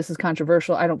this is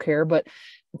controversial. I don't care. But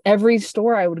every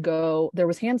store I would go, there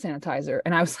was hand sanitizer.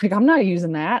 And I was like, I'm not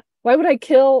using that. Why would I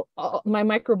kill my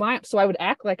microbiome? So I would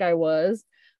act like I was,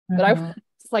 but I was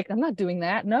like, I'm not doing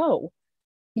that. No.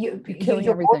 Your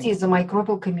body is a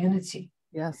microbial community.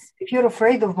 Yes. If you're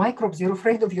afraid of microbes, you're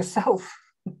afraid of yourself.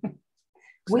 Exactly.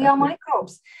 We are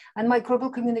microbes. And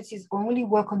microbial communities only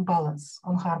work on balance,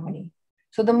 on harmony.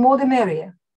 So the more the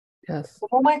merrier. Yes. The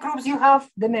more microbes you have,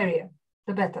 the merrier,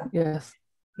 the better. Yes.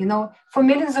 You know, for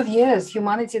millions of years,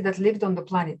 humanity that lived on the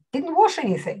planet didn't wash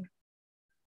anything.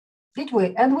 Did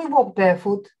we? And we walked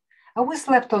barefoot and we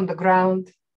slept on the ground.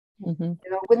 Mm-hmm.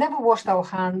 You know, we never washed our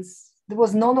hands. There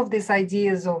was none of these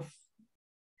ideas of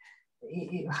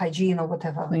hygiene or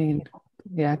whatever. Clean. You know?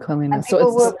 Yeah, cleanliness. And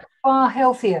people were far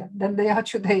healthier than they are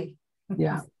today.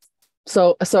 Yeah.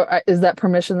 So is that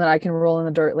permission that I can roll in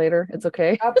the dirt later? It's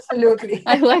okay. Absolutely.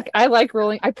 I like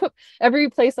rolling. I put every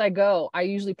place I go, I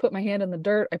usually put my hand in the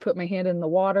dirt. I put my hand in the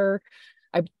water.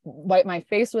 I wipe my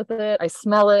face with it. I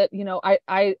smell it. You know,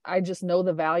 I just know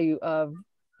the value of,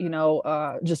 you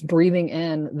know, just breathing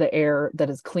in the air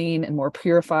that is clean and more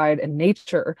purified, and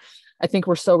nature. I think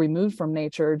we're so removed from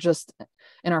nature just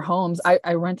in our homes.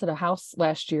 I rented a house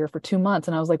last year for 2 months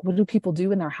and I was like, what do people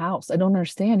do in their house? I don't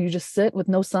understand. You just sit with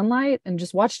no sunlight and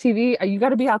just watch TV. You got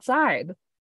to be outside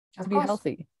to be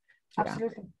healthy.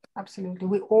 Absolutely. Yeah. Absolutely.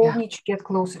 We all need to get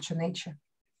closer to nature.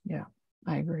 Yeah,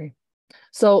 I agree.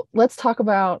 So let's talk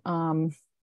about,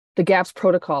 the GAPS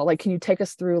protocol. Like, can you take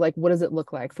us through, like, what does it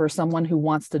look like for someone who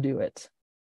wants to do it?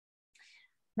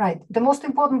 Right. The most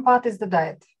important part is the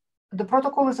diet. The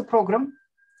protocol is a program.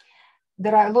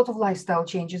 There are a lot of lifestyle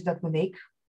changes that we make.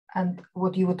 And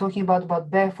what you were talking about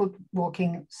barefoot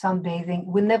walking, sunbathing,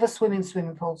 we never swim in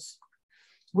swimming pools.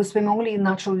 We swim only in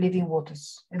natural living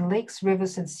waters, in lakes,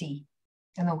 rivers, and sea,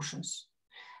 and oceans,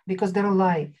 because they're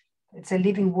alive. It's a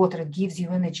living water. It gives you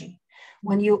energy.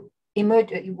 When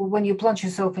you plunge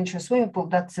yourself into a swimming pool,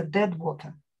 that's a dead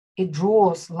water. It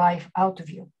draws life out of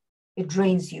you. It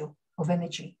drains you of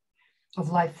energy, of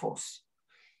life force.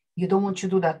 You don't want to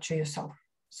do that to yourself.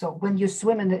 So when you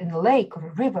swim in a lake or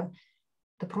a river,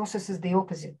 the process is the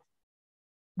opposite.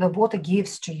 The water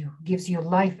gives you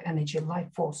life energy,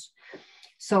 life force.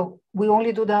 So we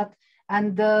only do that.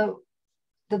 And the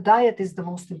diet is the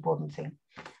most important thing.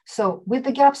 So with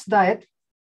the GAPS diet,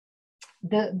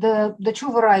 the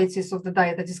two varieties of the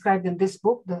diet are described in this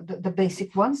book, the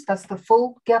basic ones. That's the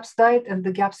full GAPS diet and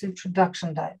the GAPS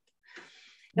introduction diet.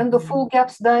 In the full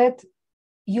GAPS diet,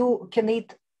 you can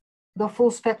eat the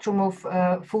full spectrum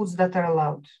of foods that are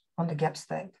allowed on the GAPS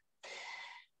diet.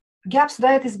 GAPS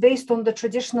diet is based on the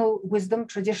traditional wisdom,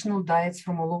 traditional diets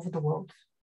from all over the world,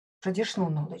 traditional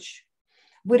knowledge.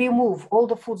 We remove all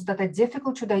the foods that are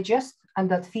difficult to digest and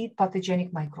that feed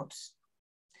pathogenic microbes.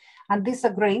 And these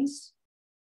are grains,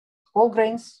 all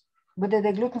grains, whether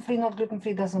they're gluten-free, not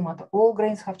gluten-free, doesn't matter. All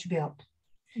grains have to be out.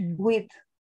 Wheat,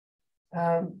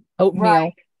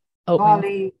 oatmeal,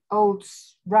 barley,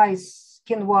 oats, rice,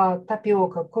 quinoa,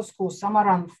 tapioca, couscous,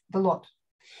 amaranth, the lot.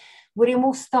 We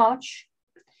remove starch,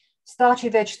 starchy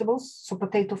vegetables, so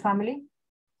potato family,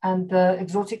 and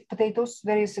exotic potatoes,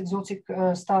 various exotic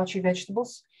starchy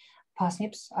vegetables.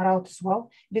 Parsnips are out as well,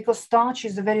 because starch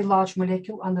is a very large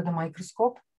molecule under the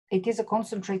microscope. It is a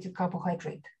concentrated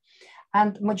carbohydrate.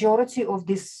 And majority of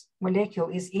this molecule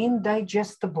is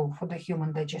indigestible for the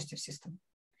human digestive system.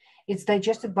 It's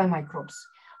digested by microbes.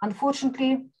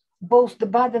 Unfortunately, both the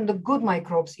bad and the good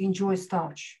microbes enjoy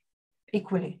starch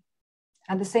equally.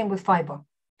 And the same with fiber.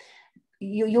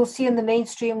 You'll see in the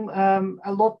mainstream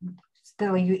a lot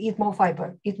telling you eat more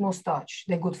fiber, eat more starch,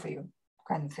 they're good for you,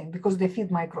 kind of thing, because they feed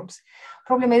microbes.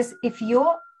 Problem is, if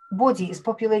your body is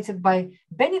populated by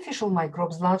beneficial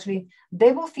microbes largely,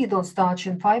 they will feed on starch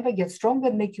and fiber, get stronger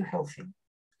and make you healthy.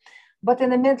 But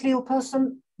in a mentally ill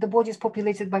person, the body is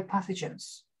populated by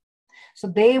pathogens. So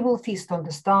they will feast on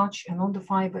the starch and on the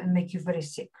fiber and make you very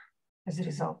sick as a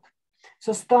result.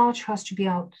 So starch has to be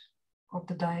out of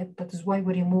the diet. That is why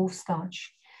we remove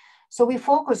starch. So we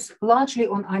focus largely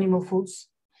on animal foods,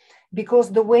 because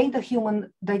the way the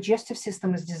human digestive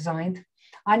system is designed,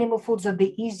 animal foods are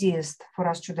the easiest for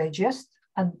us to digest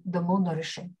and the more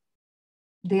nourishing.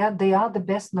 They are the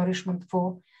best nourishment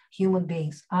for human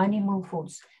beings. Animal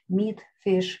foods, meat,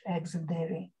 fish, eggs, and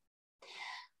dairy.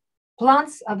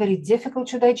 Plants are very difficult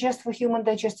to digest for human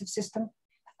digestive system.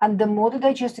 And the more the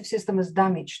digestive system is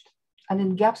damaged, and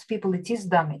in GAPS people it is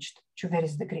damaged to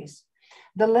various degrees,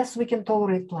 the less we can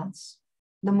tolerate plants,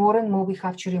 the more and more we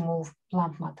have to remove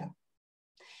plant matter.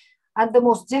 And the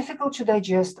most difficult to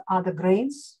digest are the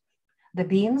grains, the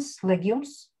beans,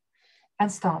 legumes,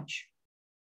 and starch.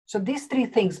 So these three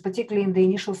things, particularly in the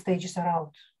initial stages, are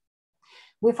out.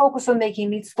 We focus on making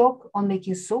meat stock, on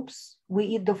making soups. We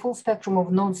eat the full spectrum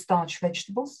of non-starch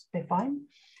vegetables, they're fine.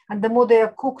 And the more they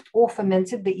are cooked or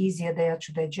fermented, the easier they are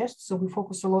to digest. So we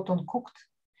focus a lot on cooked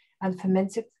and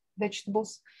fermented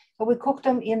vegetables. So we cook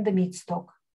them in the meat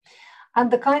stock.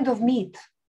 And the kind of meat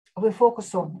we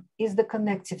focus on is the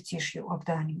connective tissue of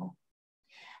the animal.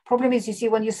 Problem is, you see,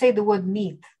 when you say the word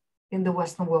meat in the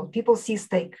Western world, people see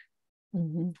steak.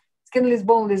 Skinless,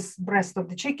 boneless breast of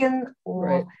the chicken,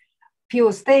 or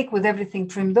pure steak with everything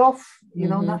trimmed off, you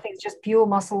know, nothing, just pure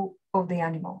muscle of the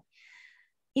animal.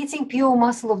 Eating pure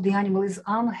muscle of the animal is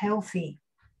unhealthy.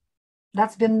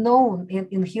 That's been known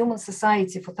in human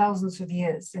society for thousands of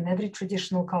years, in every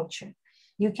traditional culture.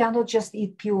 You cannot just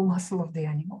eat pure muscle of the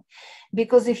animal.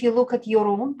 Because if you look at your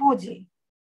own body,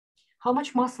 how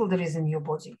much muscle there is in your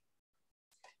body?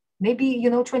 Maybe,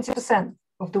 20%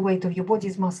 of the weight of your body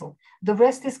is muscle. The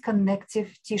rest is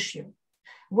connective tissue.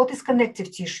 What is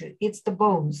connective tissue? It's the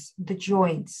bones, the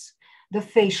joints, the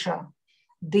fascia,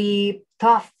 the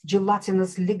tough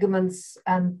gelatinous ligaments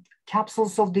and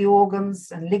capsules of the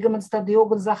organs and ligaments that the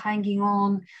organs are hanging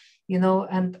on,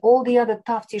 and all the other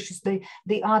tough tissues,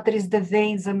 the arteries, the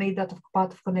veins are made out of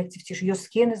part of connective tissue. Your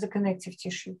skin is a connective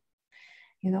tissue.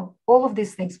 All of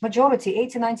these things, majority,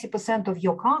 80-90% of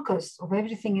your carcass, of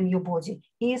everything in your body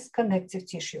is connective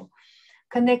tissue.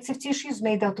 Connective tissue is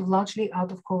made largely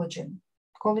out of collagen,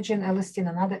 elastin,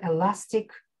 and other elastic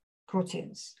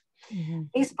proteins.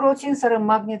 These proteins are a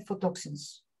magnet for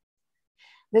toxins.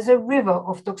 There's a river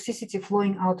of toxicity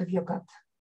flowing out of your gut.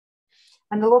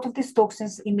 And a lot of these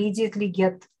toxins immediately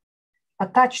get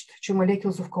attached to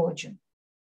molecules of collagen.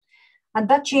 And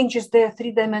that changes their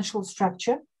three-dimensional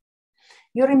structure.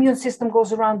 Your immune system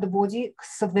goes around the body,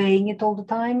 surveying it all the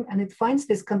time, and it finds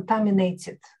this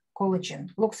contaminated collagen,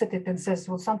 looks at it and says,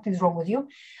 well, something's wrong with you.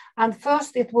 And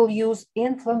first it will use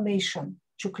inflammation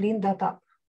to clean that up,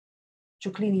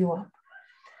 to clean you up.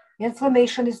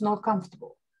 Inflammation is not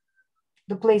comfortable.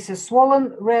 The place is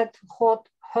swollen, red, hot,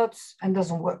 hurts, and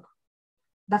doesn't work.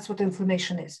 That's what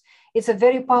inflammation is. It's a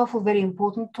very powerful, very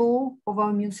important tool of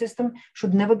our immune system,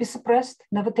 should never be suppressed,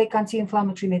 never take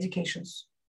anti-inflammatory medications.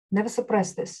 Never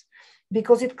suppress this,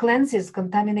 because it cleanses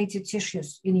contaminated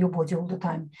tissues in your body all the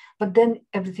time. But then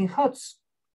everything hurts,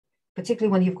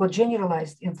 particularly when you've got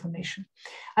generalized inflammation.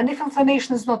 And if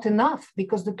inflammation is not enough,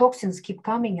 because the toxins keep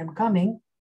coming and coming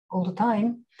all the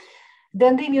time,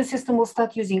 then the immune system will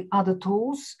start using other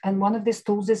tools. And one of these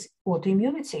tools is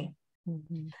autoimmunity.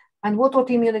 And what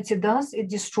autoimmunity does, it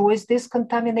destroys this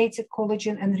contaminated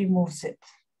collagen and removes it.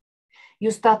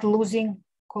 You start losing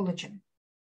collagen.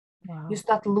 Wow. You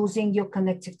start losing your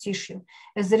connective tissue.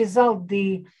 As a result,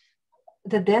 the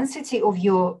density of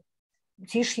your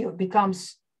tissue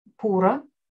becomes poorer.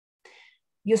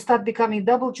 You start becoming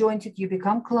double jointed, you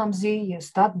become clumsy, you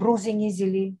start bruising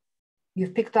easily.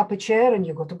 You've picked up a chair and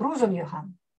you got a bruise on your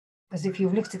hand, as if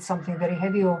you've lifted something very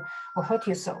heavy or hurt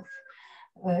yourself.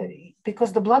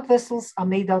 Because the blood vessels are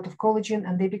made out of collagen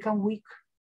and they become weak.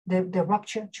 They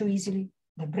rupture too easily,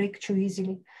 they break too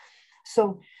easily.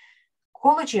 So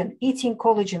collagen, eating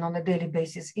collagen on a daily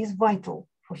basis is vital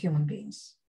for human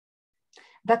beings.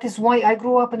 That is why I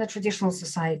grew up in a traditional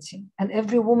society, and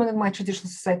every woman in my traditional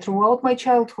society throughout my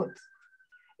childhood,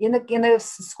 in a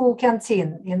school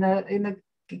canteen, in a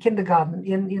kindergarten,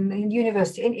 in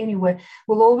university, anywhere,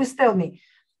 will always tell me,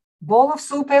 bowl of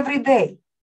soup every day,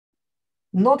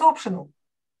 not optional.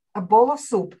 A bowl of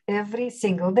soup every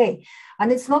single day. And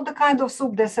it's not the kind of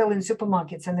soup they sell in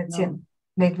supermarkets and a tin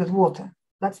made with water.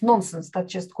 That's nonsense. That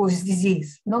just causes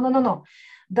disease. No.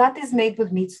 That is made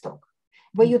with meat stock,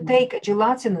 where you take a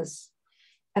gelatinous,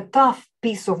 a tough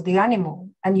piece of the animal,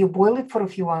 and you boil it for a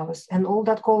few hours, and all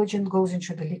that collagen goes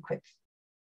into the liquid.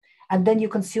 And then you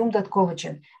consume that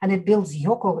collagen, and it builds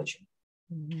your collagen.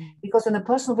 Because in a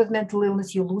person with mental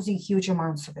illness, you're losing huge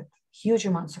amounts of it, huge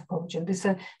amounts of collagen. These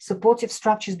are supportive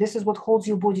structures. This is what holds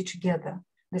your body together.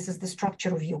 This is the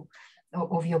structure of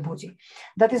your body.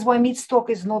 That is why meat stock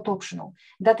is not optional.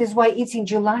 That is why eating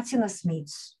gelatinous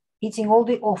meats, eating all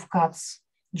the offcuts,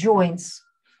 joints,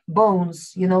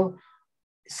 bones,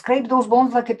 scrape those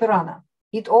bones like a piranha.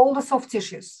 Eat all the soft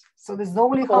tissues. So there's no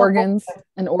only organs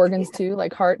and organs too,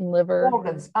 like heart and liver.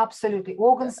 Organs, absolutely.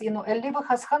 Organs, a liver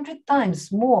has 100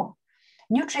 times more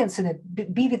nutrients in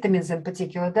it, B vitamins in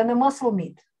particular, than a muscle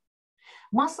meat.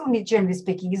 Muscle meat, generally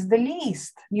speaking, is the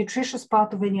least nutritious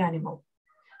part of any animal,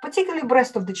 particularly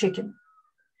breast of the chicken.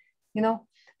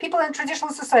 People in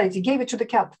traditional society gave it to the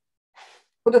cat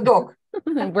or the dog.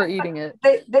 We're eating it.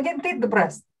 They didn't eat the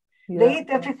breast. Yeah. They eat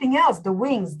everything else, the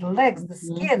wings, the legs, the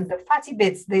skin, the fatty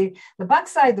bits, the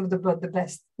backside of the bird, the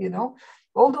best,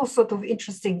 all those sort of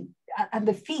interesting, and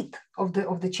the feet of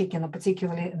the chicken are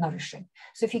particularly nourishing.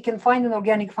 So if you can find an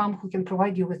organic farm who can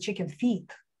provide you with chicken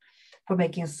feet for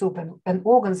making soup, and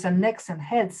organs and necks and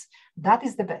heads, that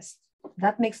is the best.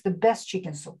 That makes the best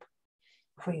chicken soup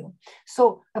for you.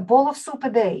 So a bowl of soup a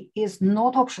day is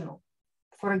not optional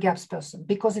for a GAPS person,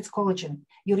 because it's collagen.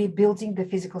 You're rebuilding the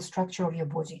physical structure of your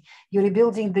body. You're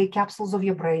rebuilding the capsules of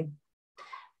your brain.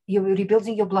 You're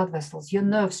rebuilding your blood vessels, your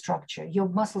nerve structure, your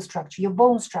muscle structure, your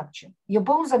bone structure. Your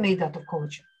bones are made out of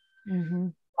collagen,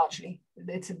 largely.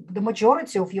 It's the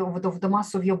majority of the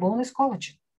mass of your bone is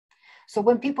collagen. So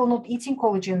when people are not eating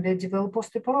collagen, they develop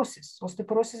osteoporosis.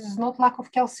 Osteoporosis is not lack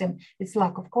of calcium, it's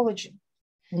lack of collagen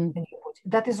in your body.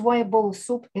 That is why a bowl of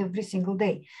soup every single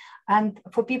day. And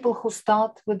for people who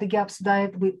start with the GAPS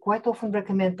diet, we quite often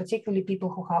recommend, particularly people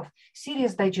who have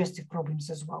serious digestive problems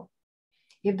as well.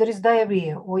 If there is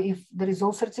diarrhea, or if there is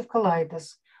ulcerative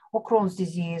colitis, or Crohn's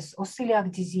disease, or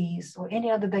celiac disease, or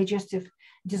any other digestive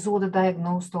disorder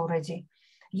diagnosed already,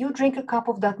 you drink a cup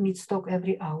of that meat stock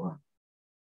every hour.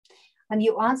 And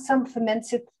you add some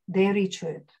fermented dairy to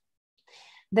it.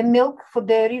 The milk for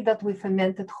dairy that we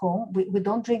ferment at home, we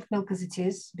don't drink milk as it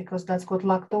is, because that's got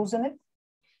lactose in it.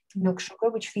 Milk sugar,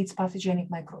 which feeds pathogenic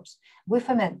microbes. We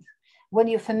ferment. When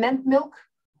you ferment milk,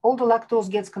 all the lactose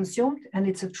gets consumed, and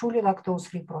it's a truly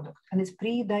lactose-free product, and it's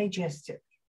pre-digested,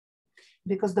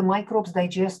 because the microbes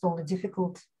digest all the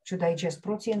difficult to digest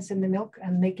proteins in the milk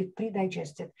and make it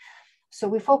pre-digested. So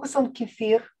we focus on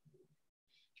kefir.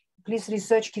 Please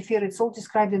research kefir. It's all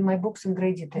described in my books in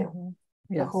great detail,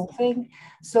 the whole thing.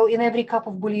 So in every cup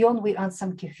of bouillon, we add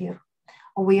some kefir,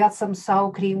 or we add some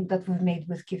sour cream that we've made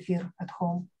with kefir at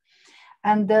home.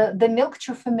 And the milk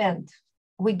to ferment,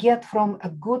 we get from a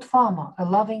good farmer, a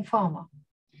loving farmer.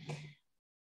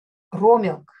 Raw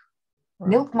milk. Right.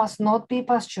 Milk must not be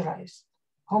pasteurized,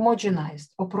 homogenized,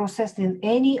 or processed in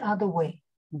any other way.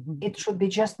 It should be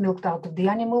just milked out of the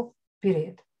animal,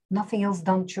 period. Nothing else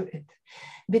done to it.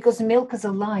 Because milk is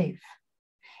alive.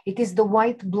 It is the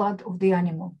white blood of the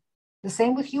animal. The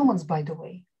same with humans, by the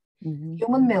way.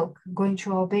 Human milk going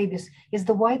to our babies is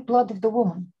the white blood of the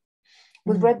woman.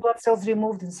 With red blood cells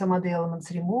removed and some other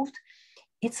elements removed,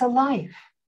 it's alive.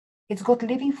 It's got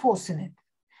living force in it.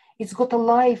 It's got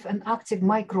alive and active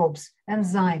microbes,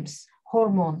 enzymes,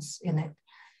 hormones in it.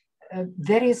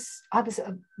 Various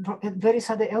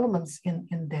other elements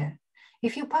in there.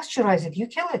 If you pasteurize it, you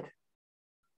kill it.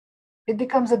 It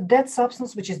becomes a dead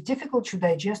substance, which is difficult to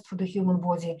digest for the human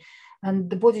body, and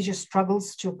the body just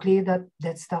struggles to clear that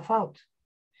dead stuff out.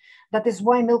 That is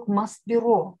why milk must be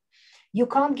raw. You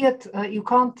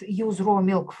can't use raw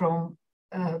milk from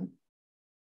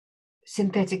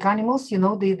synthetic animals, the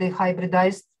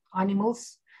hybridized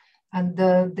animals, and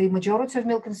the majority of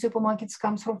milk in supermarkets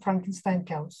comes from Frankenstein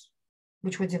cows.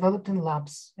 which were developed in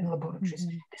labs, in laboratories.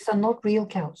 These are not real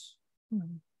cows.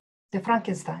 They're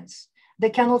Frankensteins. They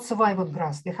cannot survive on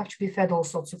grass. They have to be fed all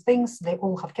sorts of things. They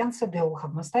all have cancer. They all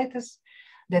have mastitis.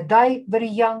 They die very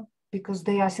young because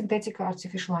they are synthetic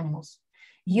artificial animals.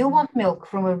 You want milk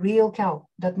from a real cow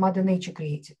that Mother Nature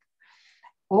created,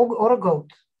 or a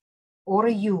goat, or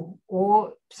a ewe,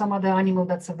 or some other animal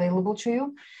that's available to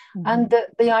you. And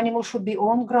the animal should be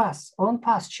on grass, on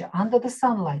pasture, under the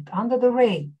sunlight, under the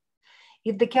rain.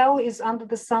 If the cow is under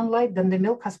the sunlight, then the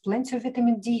milk has plenty of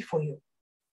vitamin D for you,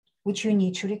 which you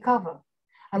need to recover,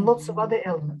 and lots of other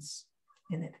elements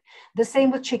in it. The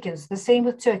same with chickens, the same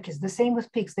with turkeys, the same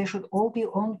with pigs. They should all be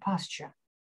on pasture.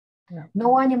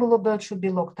 No animal or bird should be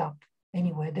locked up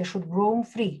anywhere. They should roam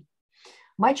free.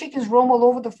 My chickens roam all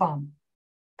over the farm,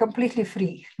 completely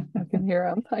free. I can hear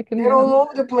them. They're all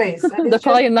over the place. They're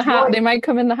probably in the house. They might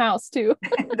come in the house too.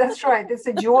 That's right. It's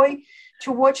a joy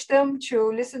to watch them, to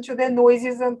listen to their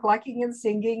noises and clucking and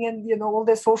singing and, you know, all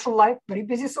their social life, very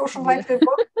busy social life they've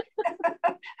got.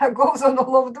 It goes on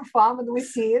all over the farm and we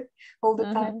see it all the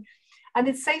time. And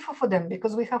it's safer for them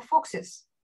because we have foxes.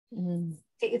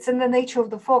 It's in the nature of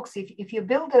the fox. If you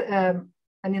build an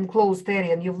enclosed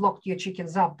area and you've locked your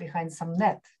chickens up behind some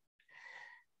net,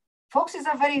 foxes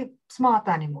are very smart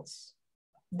animals.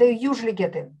 They usually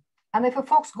get in. And if a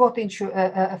fox got into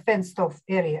a fenced off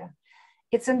area,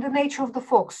 it's in the nature of the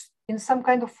fox, in some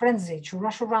kind of frenzy, to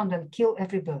rush around and kill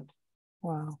every bird.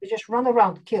 Wow. They just run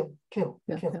around, kill,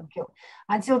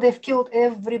 until they've killed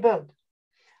every bird.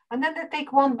 And then they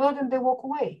take one bird and they walk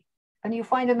away. And you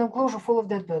find an enclosure full of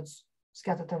dead birds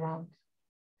scattered around.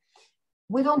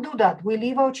 We don't do that. We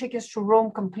leave our chickens to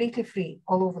roam completely free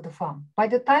all over the farm. By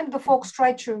the time the fox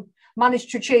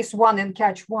manage to chase one and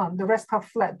catch one, the rest have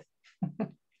fled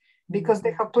because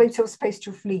they have plenty of space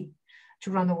to flee,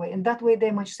 to run away. And that way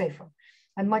they're much safer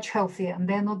and much healthier, and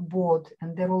they're not bored,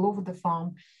 and they're all over the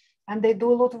farm, and they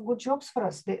do a lot of good jobs for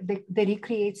us. They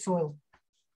recreate soil.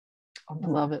 I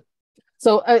love it.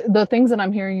 So the things that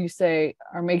I'm hearing you say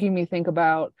are making me think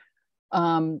about,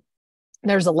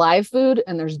 there's a live food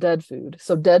and there's dead food.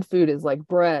 So dead food is like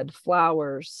bread,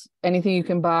 flours, anything you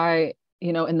can buy,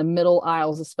 you know, in the middle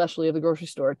aisles, especially of the grocery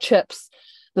store, chips,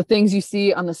 the things you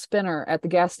see on the spinner at the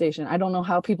gas station. I don't know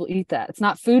how people eat that. It's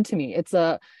not food to me. It's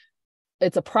a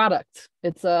product.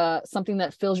 It's something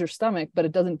that fills your stomach, but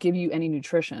it doesn't give you any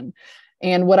nutrition.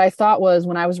 And what I thought was,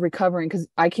 when I was recovering, because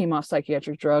I came off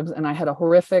psychiatric drugs and I had a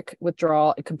horrific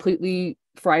withdrawal, it completely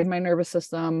fried my nervous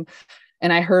system.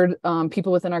 And I heard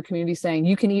people within our community saying,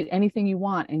 you can eat anything you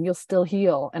want and you'll still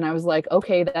heal. And I was like,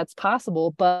 okay, that's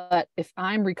possible. But if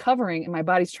I'm recovering and my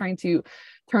body's trying to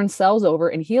turn cells over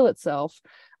and heal itself,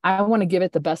 I want to give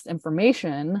it the best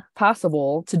information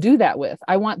possible to do that with.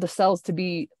 I want the cells to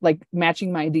be like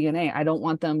matching my DNA. I don't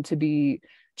want them to be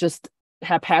just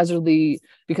haphazardly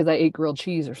because I ate grilled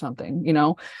cheese or something, you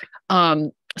know?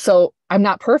 So I'm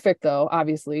not perfect though.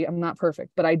 Obviously I'm not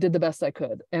perfect, but I did the best I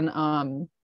could. And,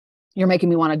 you're making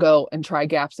me want to go and try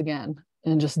GAPS again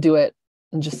and just do it.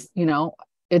 And just, you know,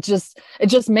 it just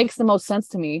makes the most sense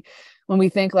to me when we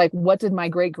think like, what did my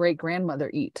great-great-grandmother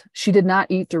eat? She did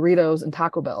not eat Doritos and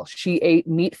Taco Bell. She ate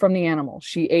meat from the animal.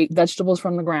 She ate vegetables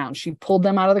from the ground. She pulled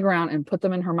them out of the ground and put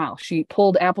them in her mouth. She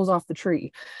pulled apples off the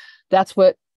tree. That's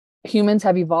what humans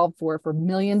have evolved for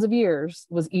millions of years,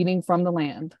 was eating from the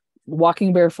land.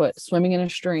 Walking barefoot, swimming in a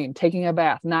stream, taking a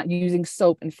bath, not using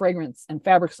soap and fragrance and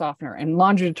fabric softener and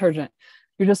laundry detergent.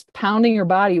 You're just pounding your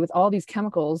body with all these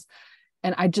chemicals.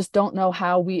 And I just don't know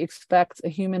how we expect a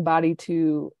human body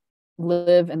to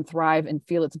live and thrive and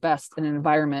feel its best in an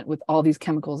environment with all these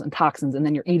chemicals and toxins, and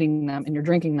then you're eating them and you're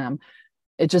drinking them.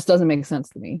 It just doesn't make sense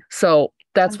to me. So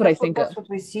that's what I think of. That's what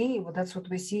we see. That's what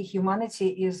we see. Humanity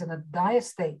is in a dire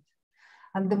state.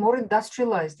 And the more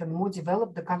industrialized and more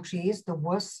developed the country is, the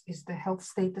worse is the health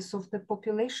status of the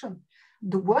population.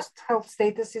 The worst health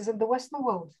status is in the Western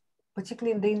world,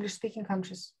 particularly in the English-speaking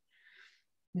countries.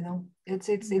 You know, it's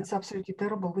absolutely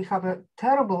terrible. We have a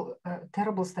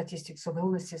terrible statistics of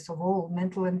illnesses of all,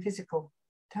 mental and physical,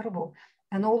 terrible.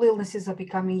 And all illnesses are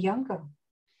becoming younger.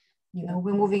 You know,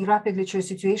 we're moving rapidly to a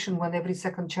situation when every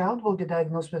second child will be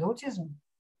diagnosed with autism.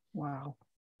 Wow.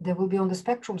 They will be on the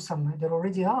spectrum somewhere. There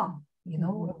already are. You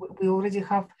know, we already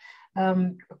have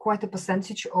quite a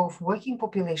percentage of working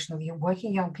population, of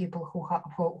working young people who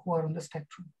are on the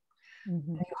spectrum. And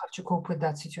you have to cope with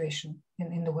that situation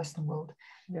in the Western world.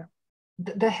 Yeah.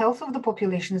 The health of the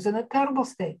population is in a terrible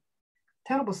state.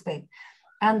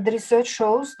 And the research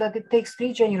shows that it takes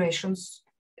 3 generations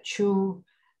to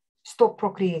stop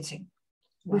procreating.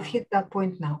 Wow. We've hit that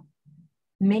point now.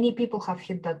 Many people have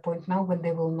hit that point now when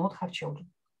they will not have children.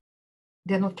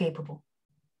 They're not capable.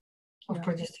 of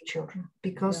producing children,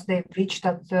 because they've reached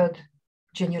that third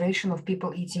generation of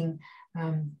people eating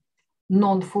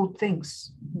non-food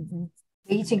things.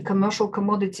 They're eating commercial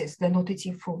commodities. They're not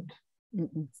eating food.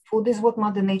 Food is what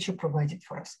Mother Nature provided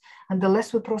for us. And the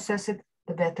less we process it,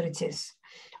 the better it is.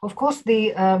 Of course,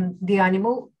 the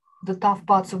animal, the tough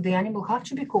parts of the animal have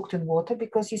to be cooked in water,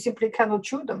 because you simply cannot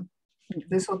chew them.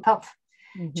 They're so tough.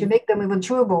 To make them even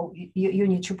chewable, you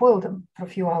need to boil them for a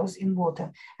few hours in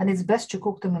water. And it's best to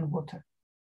cook them in water.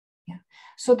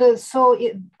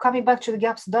 Coming back to the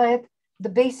GAPS diet, the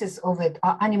basis of it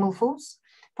are animal foods.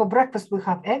 For breakfast, we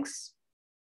have eggs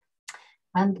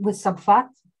and with some fat.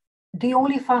 The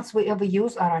only fats we ever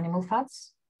use are animal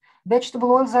fats.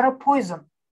 Vegetable oils are a poison.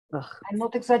 Ugh. I'm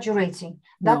not exaggerating.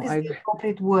 That is the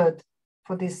appropriate word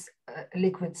for these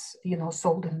liquids,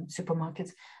 sold in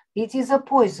supermarkets. It is a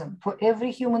poison for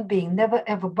every human being. Never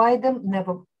ever buy them,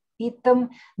 never eat them,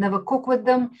 never cook with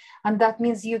them. And that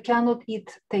means you cannot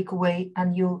eat takeaway,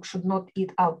 and you should not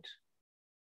eat out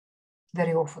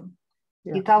very often.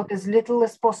 Eat out as little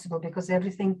as possible, because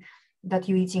everything that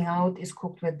you're eating out is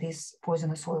cooked with these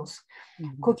poisonous oils.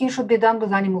 Cooking should be done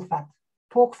with animal fat.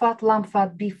 Pork fat, lamb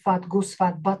fat, beef fat, goose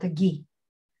fat, butter, ghee,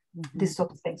 these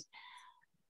sort of things.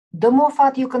 The more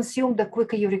fat you consume, the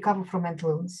quicker you recover from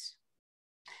mental illness.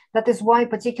 That is why,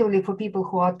 particularly for people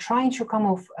who are trying to come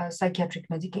off psychiatric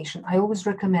medication, I always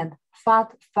recommend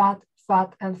fat, fat,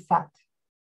 fat, and fat.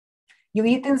 You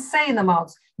eat insane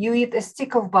amounts. You eat a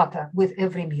stick of butter with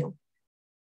every meal.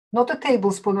 Not a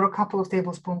tablespoon or a couple of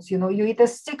tablespoons, you eat a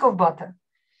stick of butter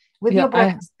with your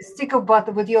breakfast, a stick of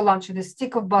butter with your lunch, and a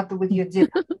stick of butter with your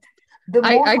dinner.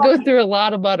 I go through a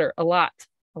lot of butter, a lot.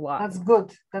 That's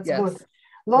good. That's good.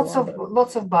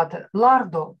 Lots of butter.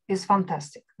 Lardo is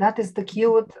fantastic. That is the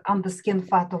cured underskin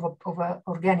fat of an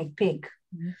organic pig.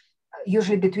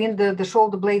 Usually between the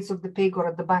shoulder blades of the pig or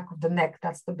at the back of the neck.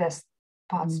 That's the best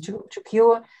parts to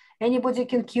cure. Anybody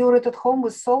can cure it at home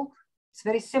with salt. It's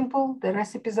very simple. The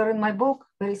recipes are in my book.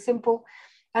 Very simple.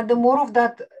 And the more of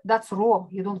that, that's raw.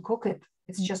 You don't cook it.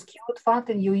 It's just cured fat,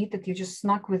 and you eat it. You just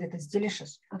snack with it. It's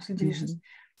delicious. Absolutely delicious.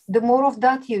 The more of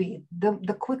that you eat,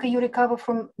 the quicker you recover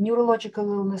from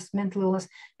neurological illness, mental illness,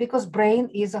 because brain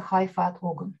is a high-fat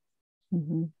organ.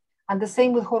 And the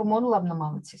same with hormonal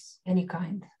abnormalities, any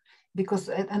kind, because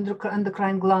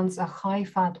endocrine glands are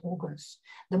high-fat organs.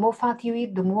 The more fat you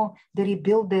eat, the more they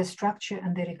rebuild their structure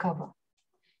and they recover.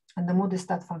 And the more they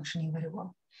start functioning very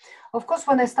well. Of course,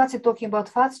 when I started talking about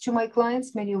fats to my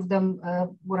clients, many of them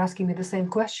were asking me the same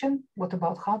question: what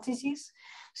about heart disease?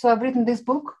 So I've written this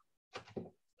book,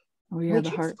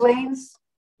 which explains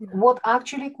what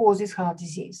actually causes heart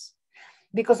disease.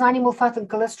 Because animal fat and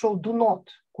cholesterol do not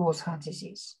cause heart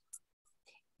disease.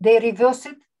 They reverse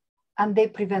it and they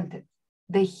prevent it.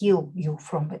 They heal you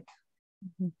from it.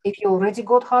 If you already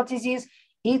got heart disease,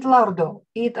 eat lardo,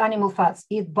 eat animal fats,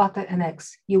 eat butter and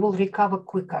eggs. You will recover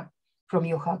quicker from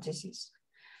your heart disease.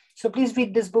 So please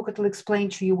read this book. It will explain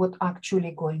to you what's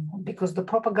actually going on, because the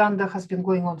propaganda has been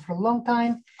going on for a long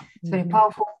time. It's very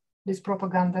powerful, this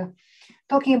propaganda.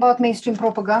 Talking about mainstream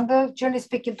propaganda, generally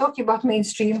speaking, talking about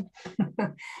mainstream,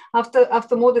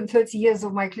 after more than 30 years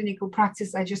of my clinical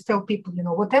practice, I just tell people,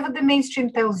 whatever the mainstream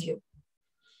tells you,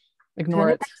 ignore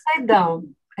it upside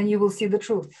down and you will see the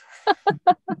truth.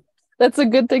 That's a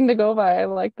good thing to go by. I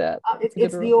like that.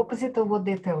 It's the opposite of what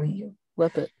they're telling you.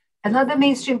 Flip it. Another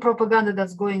mainstream propaganda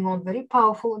that's going on, very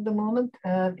powerful at the moment,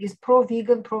 is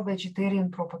pro-vegan,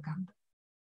 pro-vegetarian propaganda.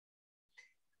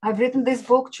 I've written this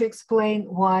book to explain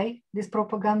why this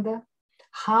propaganda,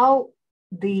 how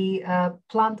the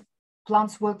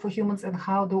plants work for humans, and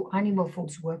how the animal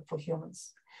foods work for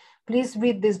humans. Please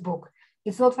read this book.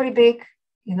 It's not very big,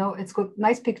 it's got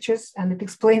nice pictures, and it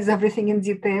explains everything in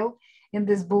detail in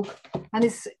this book. And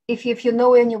it's, if you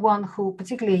know anyone who,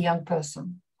 particularly a young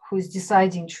person, who is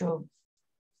deciding to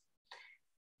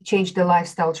change their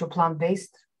lifestyle to a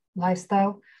plant-based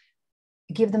lifestyle,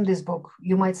 give them this book.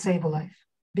 You might save a life,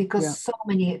 because so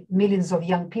many millions of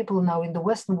young people now in the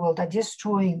Western world are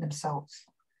destroying themselves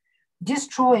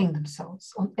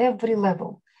on every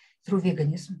level through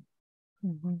veganism.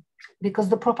 Because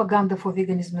the propaganda for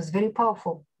veganism is very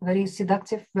powerful, very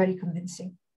seductive, very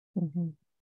convincing.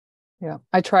 Yeah,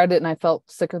 I tried it and I felt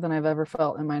sicker than I've ever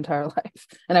felt in my entire life.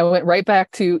 And I went right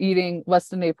back to eating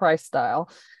Weston A. Price style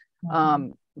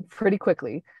pretty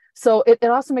quickly. So it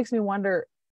also makes me wonder,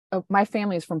 my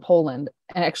family is from Poland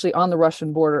and actually on the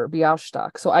Russian border,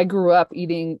 Białystok. So I grew up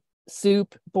eating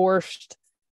soup, borscht,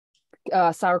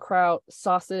 sauerkraut,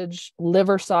 sausage,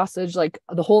 liver sausage, like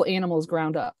the whole animal is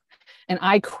ground up. And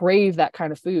I crave that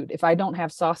kind of food. If I don't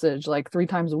have sausage like 3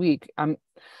 times a week,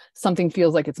 something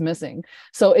feels like it's missing.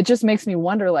 So it just makes me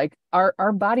wonder, like,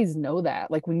 our bodies know that,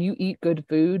 like, when you eat good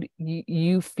food,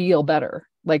 you feel better.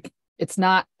 Like, it's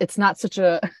not such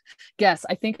a guess.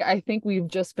 I think we've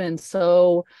just been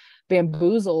so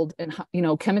bamboozled and, you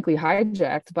know, chemically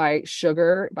hijacked by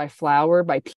sugar, by flour,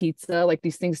 by pizza. Like,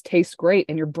 these things taste great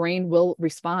and your brain will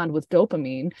respond with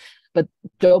dopamine, but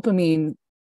dopamine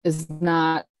is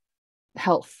not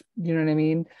health. You know what I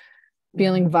mean?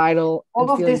 Feeling vital, all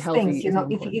and of feeling these healthy things, you know,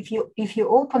 if you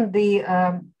open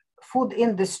the food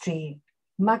industry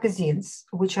magazines,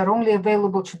 which are only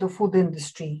available to the food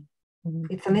industry,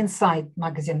 it's an inside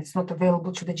magazine, it's not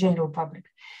available to the general public,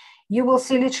 you will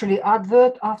see literally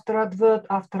advert after advert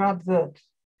after advert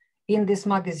in these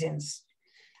magazines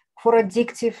for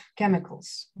addictive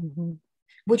chemicals,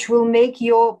 which will make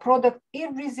your product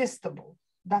irresistible.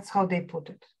 That's how they put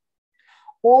it.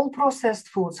 All processed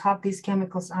foods have these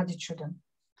chemicals added to them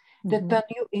that turn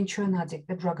you into an addict,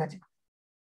 a drug addict.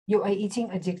 You are eating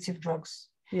addictive drugs.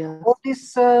 Yeah. All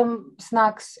these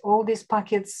snacks, all these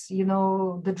packets, you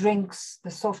know, the drinks, the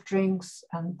soft drinks,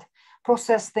 and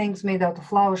processed things made out of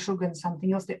flour, sugar, and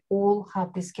something else, they all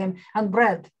have this and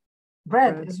bread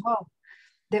as well.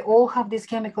 They all have these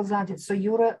chemicals added. So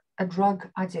you're a drug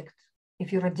addict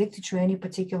if you're addicted to any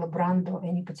particular brand or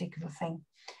any particular thing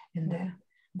in there.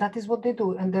 That is what they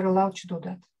do, and they're allowed to do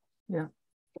that. Yeah.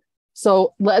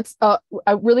 So let's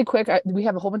really quick. We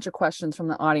have a whole bunch of questions from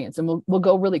the audience, and we'll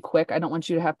go really quick. I don't want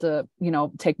you to have to, you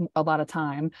know, take a lot of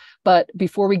time. But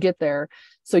before we get there,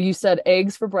 so you said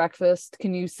eggs for breakfast.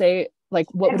 Can you say, like,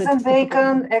 what eggs would and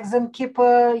bacon, eggs and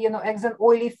kipper, you know, eggs and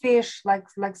oily fish like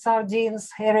sardines,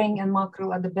 herring, and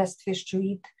mackerel are the best fish to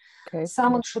eat. Okay.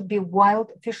 Salmon should be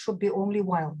wild. Fish should be only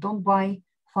wild. Don't buy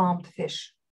farmed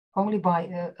fish. Only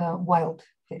buy wild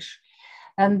fish.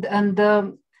 And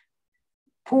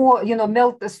pour, you know,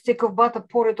 melt a stick of butter,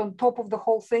 pour it on top of the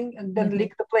whole thing, and then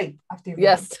lick the plate after you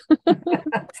yes.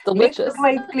 It's delicious. Lick the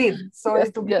plate clean, so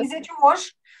it'll be easy to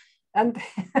wash, and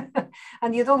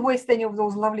and you don't waste any of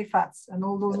those lovely fats and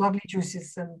all those lovely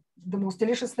juices. And the most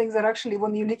delicious things are actually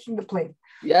when you're licking the plate.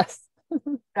 Yes.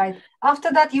 Right.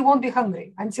 After that, you won't be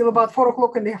hungry until about 4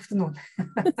 o'clock in the afternoon.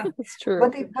 That's true.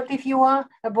 But if you are,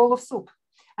 a bowl of soup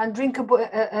and drink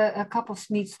a cup of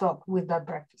meat stock with that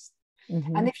breakfast.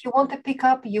 And if you want to pick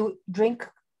up, you drink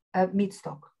meat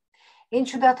stock.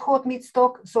 Into that hot meat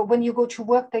stock, so when you go to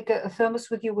work, take a thermos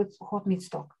with you with hot meat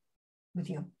stock with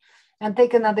you. And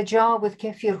take another jar with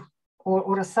kefir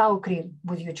or a sour cream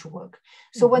with you to work.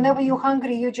 So whenever you're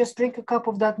hungry, you just drink a cup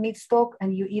of that meat stock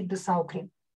and you eat the sour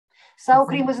cream. Sour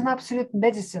cream is an absolute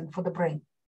medicine for the brain.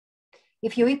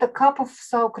 If you eat a cup of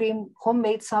sour cream,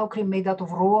 homemade sour cream made out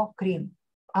of raw cream,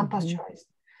 unpasteurized,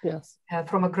 yes,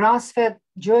 from a grass-fed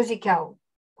Jersey cow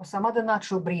or some other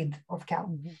natural breed of cow,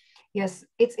 yes,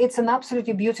 it's an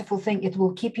absolutely beautiful thing. It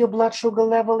will keep your blood sugar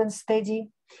level and steady.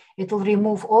 It will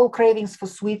remove all cravings for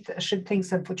sweet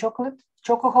things and for chocolate.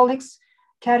 Chocoholics,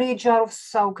 carry a jar of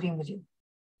sour cream with you.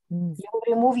 You will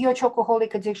remove your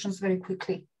chocoholic addictions very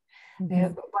quickly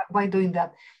by doing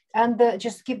that. And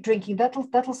just keep drinking.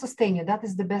 That'll sustain you. That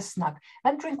is the best snack.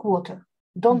 And drink water.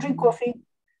 Don't drink coffee.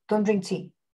 Don't drink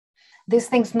tea. These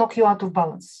things knock you out of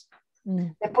balance.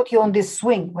 They put you on this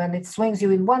swing when it swings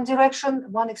you in one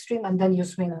direction, one extreme, and then you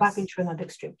swing back into another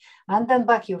extreme. And then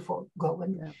back you go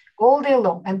all day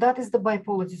long. And that is the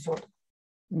bipolar disorder.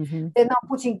 They're now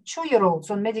putting 2-year-olds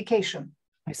on medication.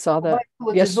 I saw that.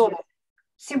 Bipolar disorder,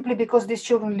 simply because these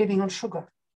children are living on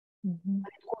sugar. And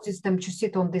it causes them to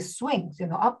sit on these swings, you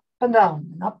know, up and down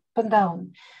and up and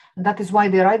down. And that is why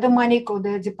they're either manic or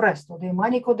they're depressed, or they're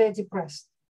manic or they're depressed.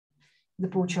 The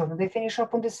poor children, they finish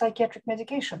up on this psychiatric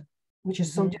medication, which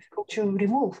is so difficult to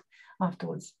remove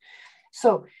afterwards.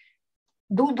 So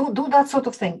do that sort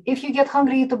of thing. If you get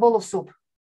hungry, eat a bowl of soup.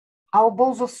 Our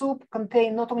bowls of soup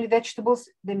contain not only vegetables,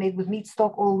 they're made with meat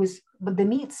stock always, but the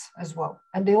meats as well.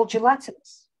 And they're all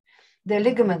gelatinous. They're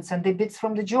ligaments and they're bits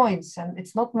from the joints, and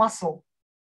it's not muscle,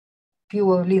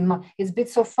 pure lean muscle. It's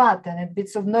bits of fat and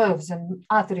bits of nerves and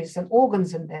arteries and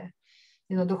organs in there,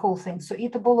 you know, the whole thing. So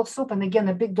eat a bowl of soup, and again,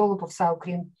 a big dollop of sour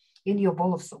cream in your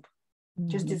bowl of soup.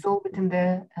 Just dissolve it in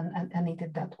there and eat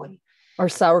it that way. Or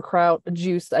sauerkraut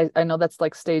juice. I know that's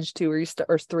like stage 2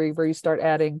 or 3 where you start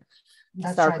adding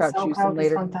sauerkraut juice in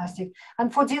later. Is fantastic.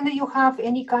 And for dinner, you have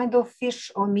any kind of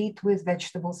fish or meat with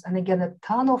vegetables, and again, a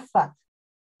ton of fat.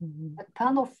 A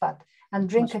ton of fat, and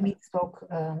drink a meat stock,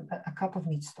 a cup of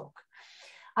meat stock.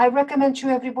 I recommend to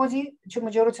everybody, to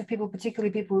majority of people,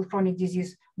 particularly people with chronic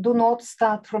disease, do not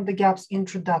start from the GAPS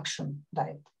introduction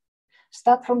diet.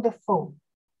 Start from the full.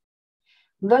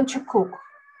 Learn to cook.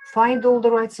 Find all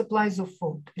the right supplies of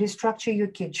food. Restructure your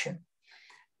kitchen.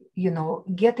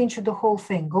 get into the whole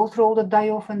thing, go through all the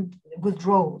die-off and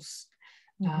withdrawals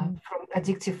from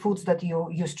addictive foods that you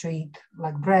used to eat,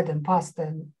 like bread and pasta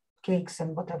and cakes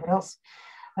and whatever else.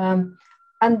 And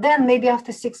then maybe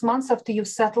after 6 months, after you've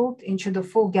settled into the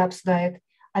full GAPS diet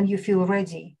and you feel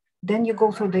ready, then you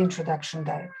go through the introduction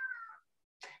diet.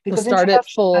 Because start it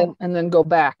full and then go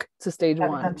back to stage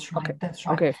one. That's right. Okay. That's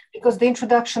right. Okay. Because the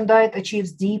introduction diet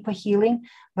achieves deeper healing,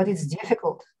 but it's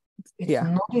difficult. It's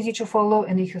not easy to follow.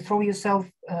 And if you throw yourself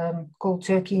cold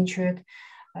turkey into it,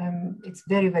 it's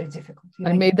very, very difficult.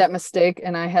 I made that mistake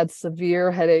and I had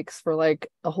severe headaches for like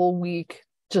a whole week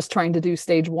just trying to do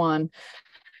stage one.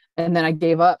 And then I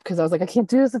gave up because I was like, I can't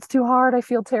do this. It's too hard. I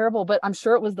feel terrible. But I'm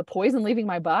sure it was the poison leaving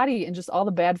my body and just all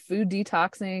the bad food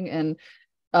detoxing. And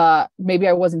maybe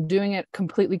I wasn't doing it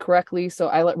completely correctly. So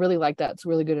I really like that. It's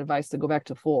really good advice to go back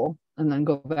to full and then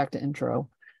go back to intro.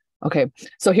 Okay.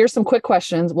 So here's some quick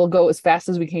questions. We'll go as fast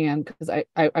as we can because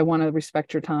I want to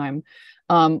respect your time.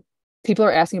 People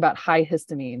are asking about high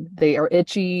histamine. They are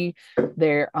itchy.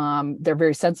 They're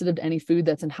very sensitive to any food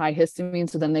that's in high histamine.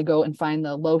 So then they go and find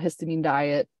the low histamine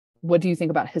diet. What do you think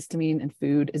about histamine and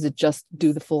food? Is it just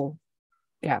do the full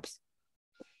GAPS?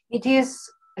 It is.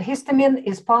 Histamine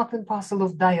is part and parcel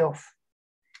of die-off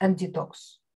and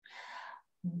detox.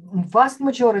 Vast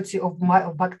majority of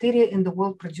bacteria in the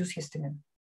world produce histamine,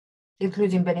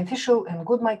 including beneficial and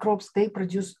good microbes. They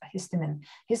produce histamine.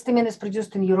 Histamine is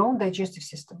produced in your own digestive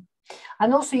system.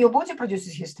 And also your body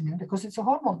produces histamine because it's a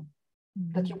hormone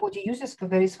that your body uses for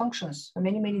various functions, for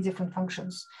many, many different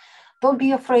functions. Don't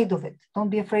be afraid of it. Don't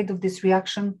be afraid of this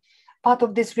reaction. Part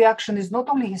of this reaction is not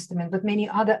only histamine, but many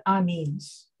other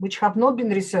amines, which have not been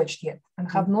researched yet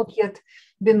and have not yet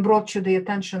been brought to the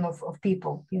attention of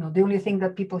people. The only thing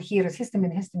that people hear is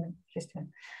histamine, histamine, histamine.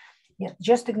 Yeah,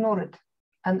 just ignore it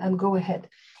and go ahead.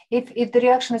 If the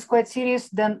reaction is quite serious,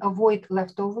 then avoid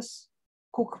leftovers.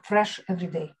 Cook fresh every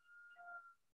day.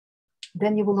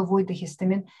 Then you will avoid the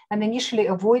histamine. And initially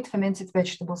avoid fermented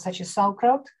vegetables such as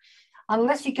sauerkraut,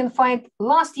 unless you can find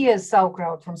last year's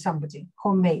sauerkraut from somebody,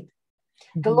 homemade.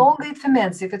 The longer it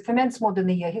ferments, if it ferments more than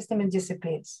a year, histamine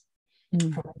disappears.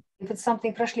 If it's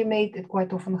something freshly made, it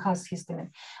quite often has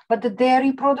histamine. But the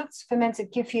dairy products,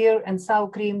 fermented kefir and sour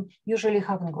cream, usually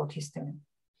haven't got histamine.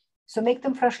 So make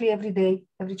them freshly every day,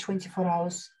 every 24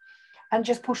 hours, and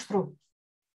just push through.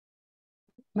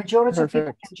 Majority of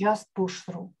people can just push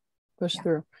through. Push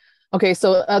through. Okay,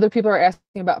 so other people are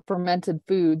asking about fermented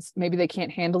foods. Maybe they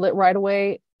can't handle it right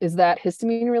away. Is that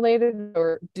histamine related,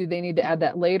 or do they need to add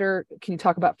that later? Can you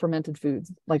talk about fermented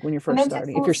foods, like when you're first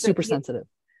starting, if you're super sensitive?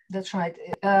 That's right.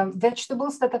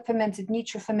 Vegetables that are fermented need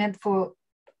to ferment for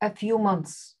a few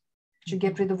months to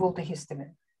get rid of all the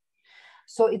histamine.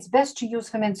 So it's best to use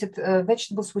fermented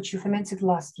vegetables which you fermented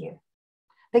last year.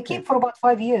 They keep for about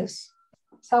 5 years.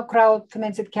 Sauerkraut,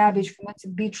 fermented cabbage,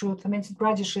 fermented beetroot, fermented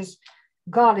radishes,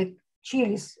 garlic,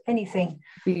 chilies, anything.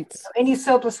 Beets. Any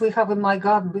surplus we have in my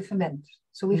garden, we ferment.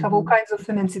 So we have all kinds of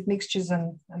fermented mixtures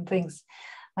and things.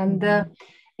 And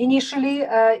initially,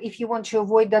 if you want to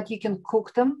avoid that, you can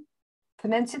cook them.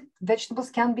 Fermented vegetables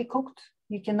can be cooked.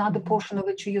 You can add a portion of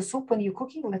it to your soup when you're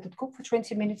cooking, let it cook for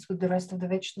 20 minutes with the rest of the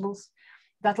vegetables.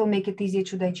 That'll make it easier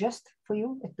to digest for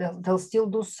you. They'll still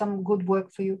do some good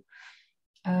work for you.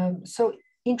 So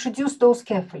introduce those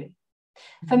carefully.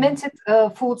 Fermented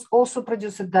foods also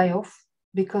produce a die-off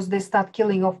because they start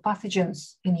killing off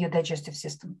pathogens in your digestive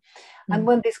system. And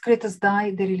when these critters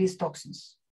die, they release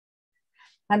toxins.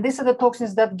 And these are the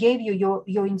toxins that gave you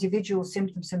your individual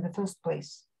symptoms in the first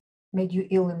place, made you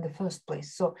ill in the first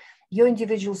place. So your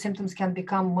individual symptoms can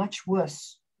become much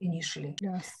worse initially.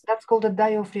 Yes. That's called a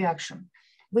die-off reaction.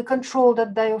 We control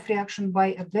that die-off reaction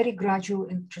by a very gradual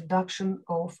introduction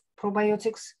of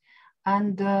probiotics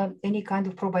and any kind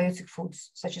of probiotic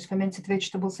foods, such as fermented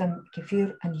vegetables and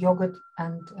kefir and yogurt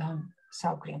and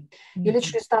sour cream. You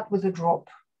literally start with a drop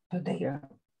per day. Yeah.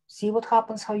 See what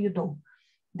happens, how you do.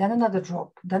 Then another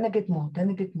drop, then a bit more, then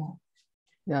a bit more.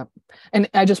 Yeah. And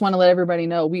I just want to let everybody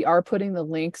know, we are putting the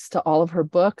links to all of her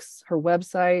books, her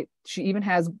website. She even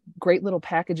has great little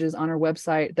packages on her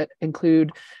website that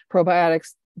include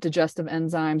probiotics, digestive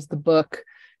enzymes, the book,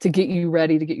 to get you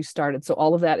ready, to get you started. So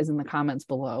all of that is in the comments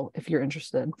below if you're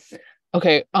interested.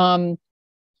 Okay. Some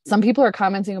people are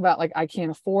commenting about, like, I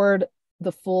can't afford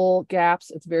the full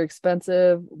GAPS. It's very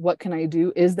expensive. What can I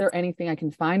do? Is there anything I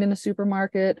can find in a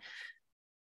supermarket?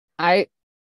 I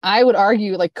would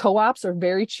argue, like, co-ops are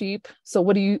very cheap. So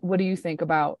what do you think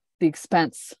about the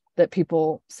expense that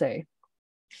people say?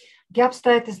 GAPS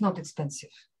diet is not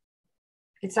expensive.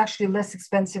 It's actually less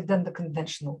expensive than the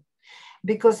conventional.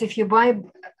 Because if you buy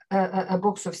a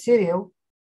box of cereal,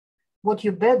 what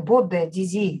you bought there,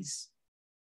 disease.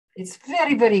 It's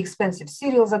very, very expensive.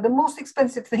 Cereals are the most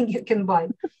expensive thing you can buy.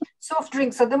 Soft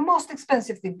drinks are the most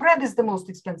expensive thing. Bread is the most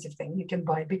expensive thing you can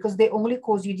buy because they only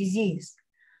cause you disease.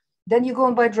 Then you go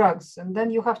and buy drugs, and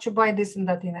then you have to buy this and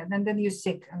that, and then you're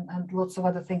sick, and lots of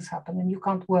other things happen, and you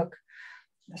can't work.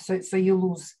 So you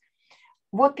lose.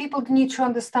 What people need to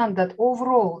understand that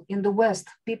overall in the West,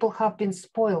 people have been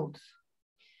spoiled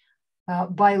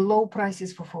by low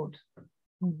prices for food.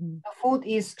 Mm-hmm. Food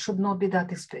should not be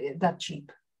that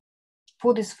cheap.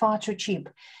 Food is far too cheap.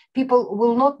 People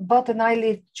will not bat an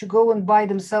eyelid to go and buy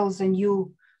themselves a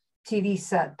new TV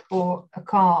set or a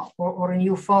car or a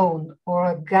new phone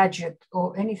or a gadget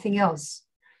or anything else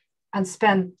and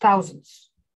spend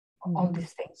thousands on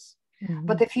these things. Mm-hmm.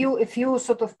 But if you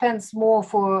sort of pence more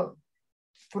for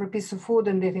a piece of food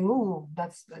and they think, oh,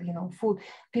 that's, food.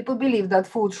 People believe that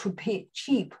food should be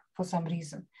cheap for some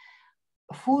reason.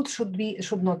 Food should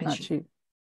not be cheap.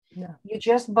 Yeah. You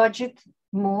just budget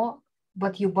more,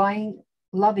 but you're buying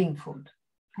loving food,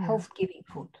 health-giving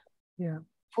food. Yeah.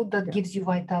 Food that gives you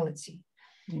vitality.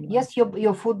 Yes,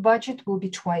 your food budget will be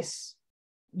twice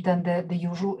than the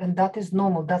usual, and that is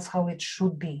normal. That's how it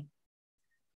should be.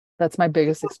 That's my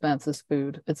biggest expense is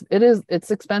food.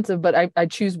 It's expensive, but I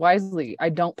choose wisely. I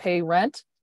don't pay rent.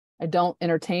 I don't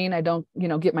entertain. I don't,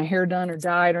 get my hair done or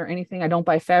dyed or anything. I don't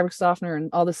buy fabric softener and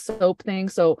all this soap thing.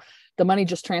 So the money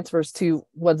just transfers to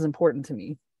what's important to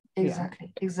me.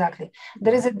 Exactly.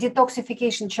 There is a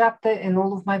detoxification chapter in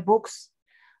all of my books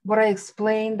where I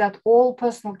explain that all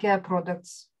personal care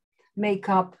products,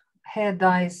 makeup, hair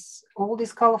dyes, all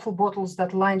these colorful bottles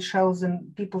that line shelves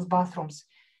in people's bathrooms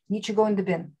need to go in the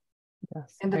bin,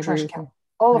 in the trash can.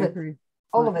 All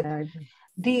of it.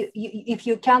 If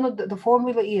you cannot, the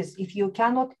formula is, if you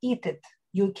cannot eat it,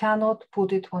 you cannot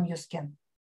put it on your skin.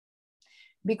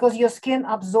 Because your skin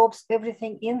absorbs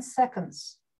everything in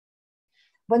seconds.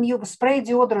 When you spray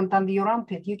deodorant under your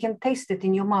armpit, you can taste it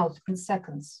in your mouth in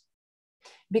seconds.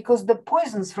 Because the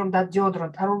poisons from that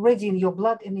deodorant are already in your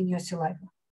blood and in your saliva.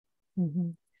 Mm-hmm.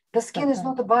 The skin is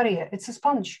not a barrier, it's a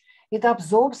sponge. It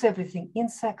absorbs everything in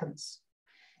seconds.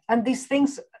 And these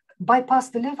things bypass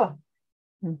the liver.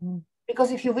 Mm-hmm.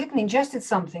 Because if you've ingested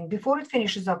something, before it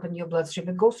finishes up in your bloodstream,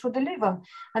 it goes through the liver.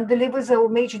 And the liver is a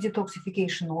major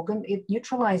detoxification organ. It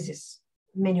neutralizes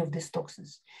many of these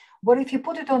toxins. But if you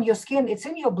put it on your skin, it's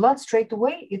in your blood straight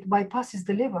away. It bypasses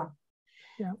the liver.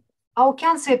 Yeah. Our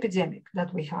cancer epidemic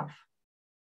that we have,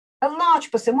 a large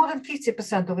percent, more than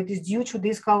 50% of it is due to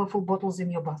these colorful bottles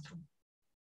in your bathroom.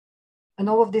 And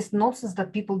all of this nonsense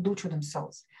that people do to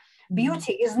themselves.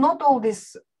 Beauty is not all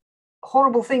these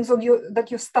horrible things that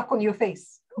you've stuck on your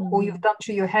face or you've done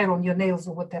to your hair, on your nails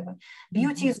or whatever.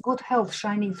 Beauty is good health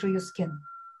shining through your skin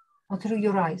or through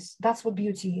your eyes. That's what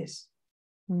beauty is.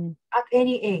 At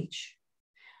any age.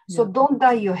 So don't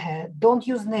dye your hair, don't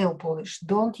use nail polish,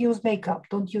 don't use makeup,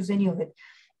 don't use any of it.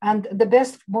 And the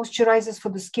best moisturizers for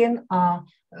the skin are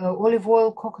olive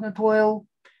oil, coconut oil,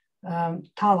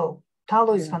 tallow.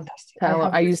 Tallow is fantastic. Tallow.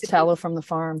 I use tallow from the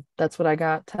farm. That's what I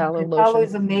got. Tallow lotion. Tallow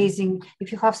is amazing.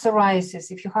 If you have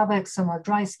psoriasis, if you have eczema,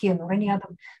 dry skin, or any other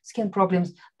skin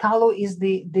problems, tallow is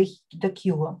the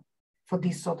cure for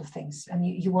these sort of things. And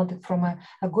you want it from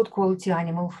a good quality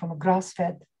animal, from a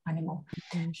grass-fed animal.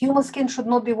 Human skin should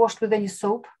not be washed with any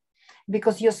soap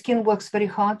because your skin works very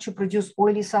hard to produce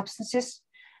oily substances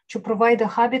to provide a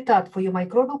habitat for your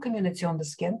microbial community on the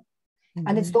skin.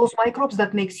 And it's those microbes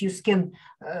that makes your skin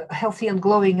healthy and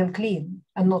glowing and clean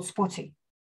and not spotty.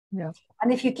 Yeah.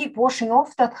 And if you keep washing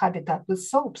off that habitat with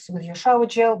soaps, with your shower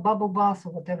gel, bubble bath,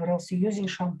 or whatever else you're using,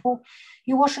 shampoo,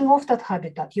 you're washing off that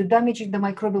habitat. You're damaging the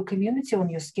microbial community on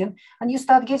your skin, and you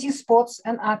start getting spots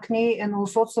and acne and all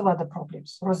sorts of other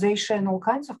problems, rosacea and all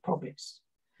kinds of problems.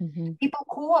 People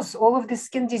cause all of these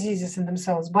skin diseases in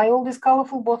themselves by all these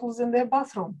colorful bottles in their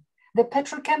bathroom. They're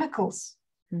petrochemicals.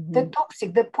 They're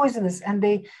toxic, they're poisonous, and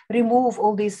they remove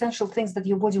all the essential things that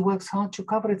your body works hard to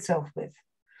cover itself with.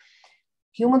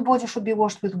 Human body should be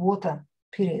washed with water,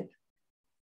 period.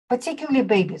 Particularly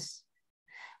babies,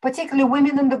 particularly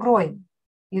women in the groin,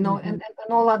 and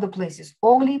all other places.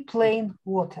 Only plain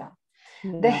water.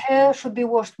 The hair should be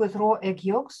washed with raw egg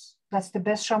yolks. That's the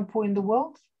best shampoo in the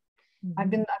world. I've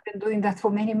been doing that for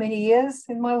many, many years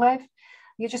in my life.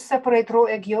 You just separate raw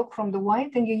egg yolk from the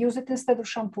white and you use it instead of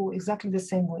shampoo exactly the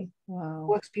same way. Wow.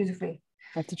 Works beautifully.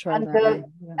 I have to try that.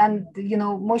 And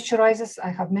moisturizers I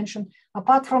have mentioned,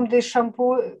 apart from the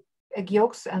shampoo, egg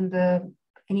yolks and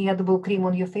any edible cream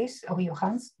on your face or your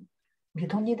hands, you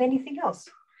don't need anything else.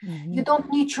 You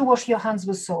don't need to wash your hands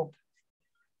with soap.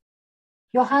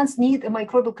 Your hands need a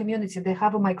microbial community. They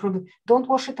have a microbial. Don't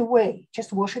wash it away.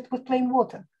 Just wash it with plain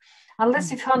water.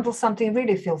 Unless if you handle something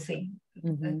really filthy,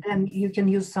 then you can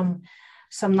use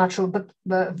some natural, but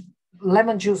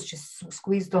lemon juice just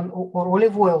squeezed on, or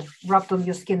olive oil rubbed on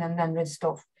your skin and then rinsed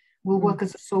off will work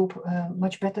as a soap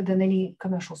much better than any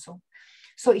commercial soap.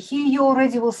 So here you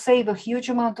already will save a huge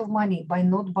amount of money by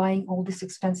not buying all these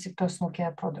expensive personal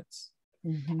care products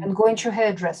and going to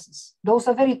hairdressers. Those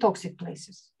are very toxic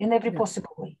places in every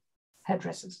possible way.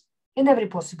 Hairdressers in every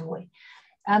possible way.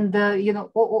 And, you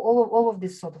know, all of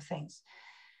these sort of things.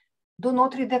 Do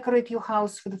not redecorate your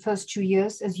house for the first 2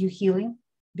 years as you're healing,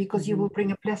 because you will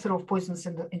bring a plethora of poisons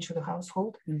into the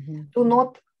household. Do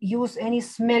not use any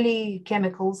smelly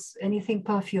chemicals, anything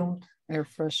perfumed. Air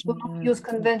freshener. Do not use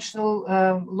conventional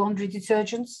laundry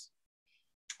detergents.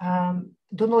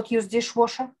 Do not use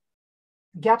dishwasher.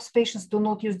 GAPS patients do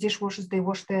not use dishwashers. They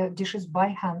wash their dishes by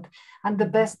hand. And the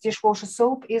best dishwasher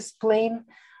soap is plain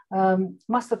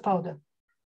mustard powder.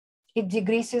 It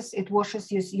degreases, it washes,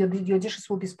 your dishes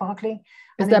will be sparkling.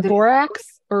 Is that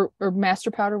borax or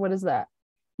master powder? What is that?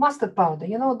 Mustard powder,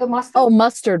 you know, the mustard. Oh,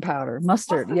 mustard powder.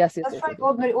 Mustard. Yes. That's right.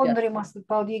 Ordinary mustard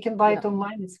powder. You can buy it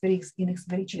online. It's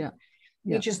very cheap.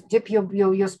 You just dip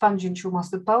your sponge into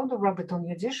mustard powder, rub it on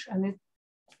your dish, and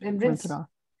rinse it off.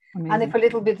 Amazing. And if a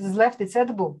little bit is left, it's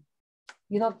edible.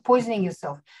 You're not poisoning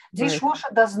yourself.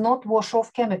 Dishwasher does not wash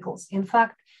off chemicals. In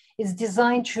fact, it's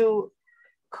designed to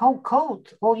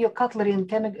coat all your cutlery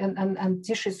and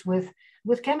dishes with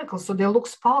chemicals, so they look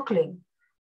sparkling.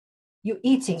 You're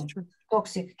eating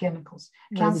toxic chemicals,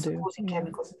 cancer-causing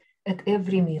chemicals at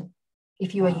every meal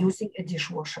if you are using a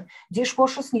dishwasher.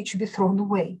 Dishwashers need to be thrown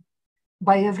away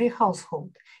by every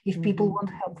household if people want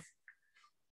health.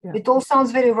 It all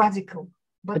sounds very radical.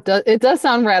 But it does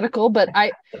sound radical, but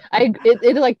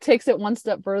it like takes it one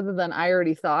step further than I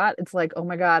already thought. It's like, oh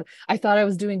my God, I thought I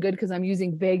was doing good because I'm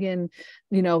using vegan,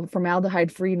 you know,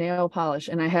 formaldehyde-free nail polish,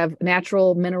 and I have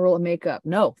natural mineral makeup.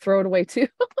 No, throw it away too.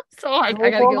 So I gotta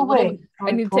get a little.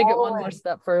 I need to take it one more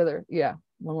step further. Yeah,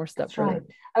 one more step further. Right.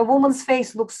 A woman's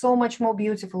face looks so much more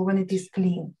beautiful when it is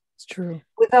clean. It's true.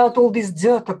 Without all this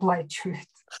dirt applied to it,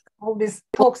 all this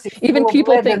toxic. Even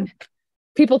people think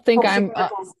I'm.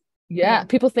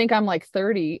 People think I'm like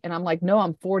 30 and I'm like, no,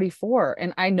 I'm 44.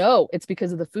 And I know it's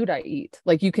because of the food I eat.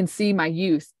 Like you can see my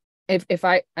youth. If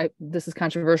I this is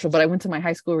controversial, but I went to my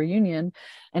high school reunion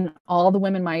and all the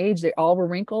women my age, they all were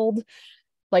wrinkled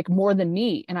like more than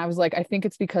me. And I was like, I think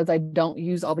it's because I don't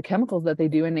use all the chemicals that they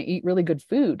do and they eat really good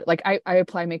food. Like I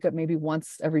apply makeup maybe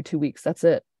once every 2 weeks. That's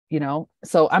it, you know?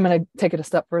 So I'm going to take it a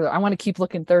step further. I want to keep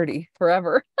looking 30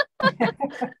 forever.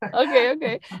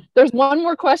 Okay. There's one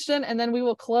more question and then we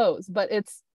will close, but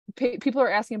it's people are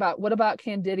asking about, what about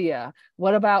candida?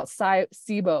 What about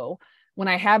SIBO? When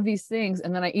I have these things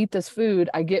and then I eat this food,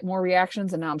 I get more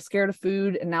reactions and now I'm scared of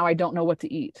food and now I don't know what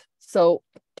to eat. So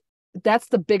that's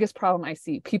the biggest problem I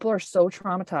see. People are so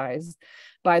traumatized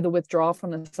by the withdrawal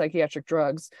from the psychiatric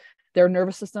drugs. Their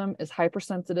nervous system is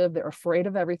hypersensitive. They're afraid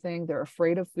of everything. They're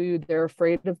afraid of food. They're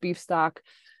afraid of beef stock.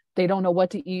 They don't know what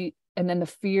to eat. And then the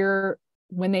fear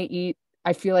when they eat,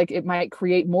 I feel like it might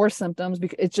create more symptoms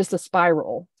because it's just a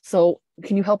spiral. So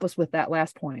can you help us with that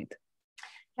last point?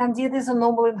 Candida is a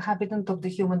normal inhabitant of the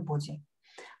human body.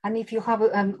 And if you have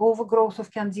an overgrowth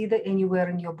of candida anywhere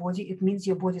in your body, it means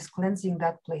your body is cleansing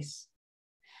that place.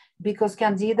 Because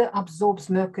candida absorbs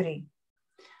mercury,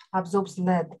 absorbs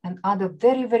lead and other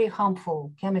very, very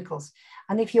harmful chemicals.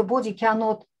 And if your body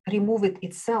cannot remove it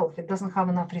itself, it doesn't have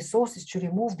enough resources to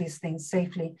remove these things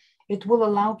safely, it will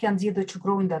allow candida to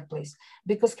grow in that place.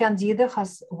 Because candida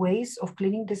has ways of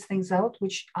cleaning these things out,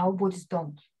 which our bodies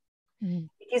don't. It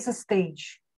is a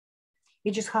stage.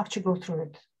 You just have to go through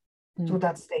it. To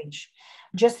that stage.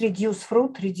 Just reduce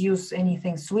fruit, reduce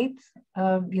anything sweet,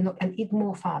 and eat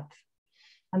more fat.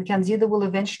 And candida will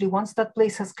eventually, once that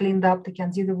place has cleaned up, the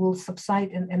candida will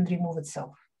subside and remove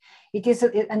itself. It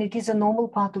is a normal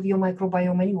part of your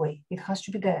microbiome anyway. It has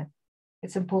to be there.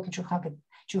 It's important to have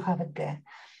it there.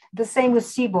 The same with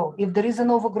SIBO. If there is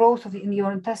an overgrowth in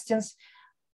your intestines,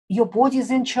 your body is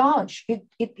in charge.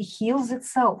 It heals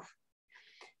itself.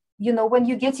 You know, when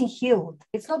you're getting healed,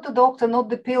 it's not the doctor, not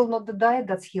the pill, not the diet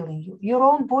that's healing you. Your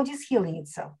own body is healing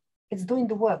itself. It's doing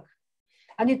the work.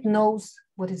 And it knows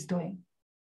what it's doing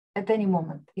at any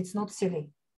moment. It's not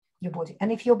silly, your body.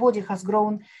 And if your body has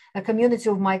grown a community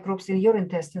of microbes in your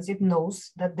intestines, it knows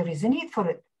that there is a need for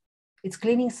it. It's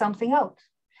cleaning something out.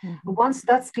 Once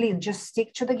that's clean, just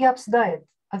stick to the GAPS diet.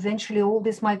 Eventually, all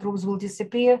these microbes will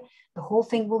disappear. The whole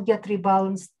thing will get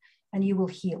rebalanced and you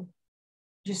will heal.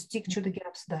 Just stick to the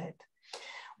GAPS diet.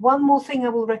 One more thing I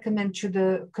will recommend to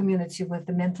the community with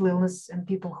the mental illness and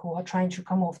people who are trying to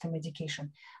come off the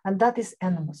medication, and that is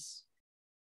enemas.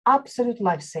 Absolute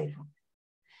lifesaver.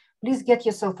 Please get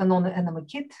yourself a non-enema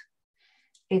kit.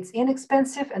 It's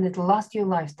inexpensive and it'll last you a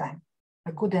lifetime.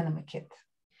 A good enema kit.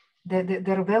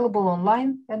 They're available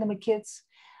online, enema kits.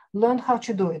 Learn how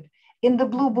to do it. In the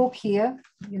blue book here,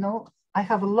 I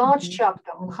have a large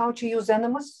chapter on how to use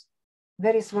enemas,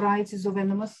 various varieties of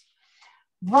enemas.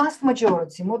 Vast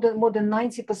majority, more than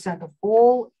 90% of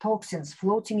all toxins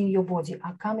floating in your body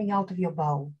are coming out of your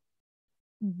bowel.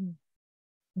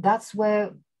 That's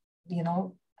where,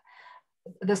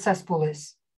 the cesspool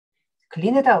is.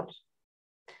 Clean it out.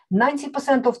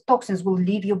 90% of toxins will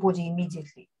leave your body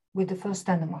immediately with the first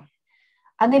enema.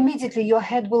 And immediately your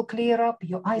head will clear up,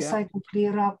 your eyesight will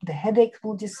clear up, the headache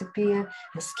will disappear,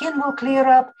 your skin will clear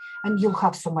up, and you'll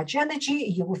have so much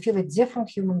energy, you will feel a different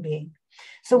human being.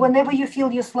 So whenever you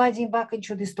feel you're sliding back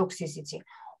into this toxicity,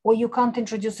 or you can't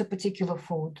introduce a particular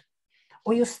food,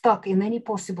 or you're stuck in any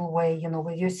possible way,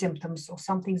 with your symptoms, or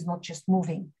something's not just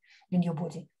moving in your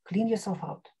body, clean yourself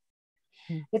out.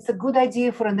 It's a good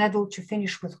idea for an adult to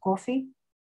finish with coffee.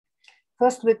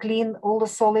 First, we clean all the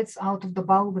solids out of the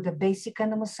bowel with a basic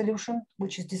enema solution,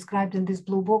 which is described in this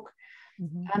blue book.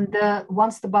 And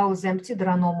once the bowel is empty, there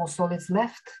are no more solids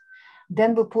left.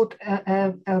 Then we'll put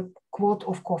a quart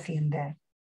of coffee in there.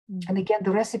 And again,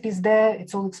 the recipe is there.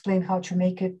 It's all explained how to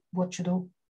make it, what to do,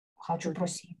 how to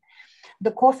proceed.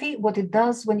 The coffee, what it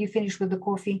does when you finish with the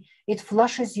coffee, it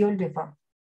flushes your liver.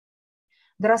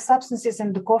 There are substances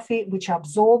in the coffee which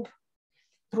absorb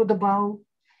through the bowel,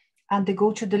 and they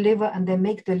go to the liver and they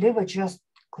make the liver just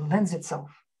cleanse itself.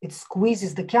 It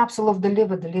squeezes the capsule of the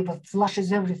liver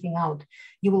flushes everything out.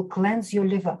 You will cleanse your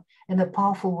liver in a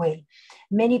powerful way.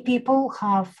 Many people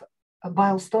have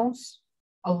bile stones,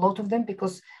 a lot of them,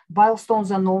 because bile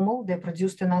stones are normal. They're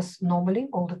produced in us normally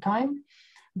all the time.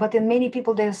 But in many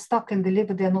people, they're stuck in the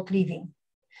liver, they're not leaving.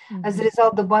 As a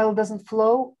result, the bile doesn't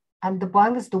flow, and the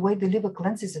bile is the way the liver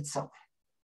cleanses itself.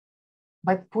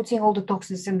 By putting all the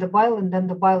toxins in the bile, and then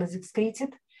the bile is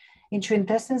excreted into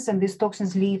intestines, and these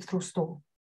toxins leave through stool.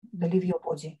 They leave your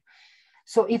body.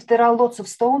 So if there are lots of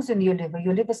stones in your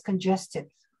liver is congested.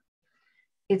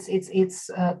 It's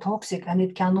toxic, and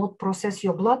it cannot process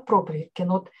your blood properly. It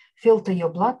cannot filter your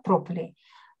blood properly.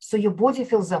 So your body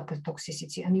fills up with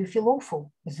toxicity, and you feel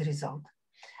awful as a result.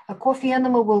 A coffee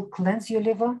enema will cleanse your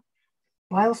liver.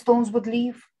 Bile stones would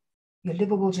leave. Your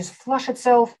liver will just flush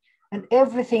itself, and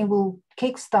everything will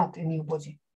kickstart in your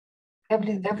body.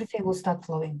 Everything will start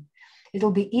flowing. It'll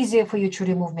be easier for you to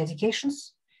remove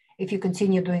medications if you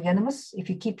continue doing enemas, if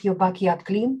you keep your backyard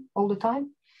clean all the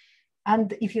time,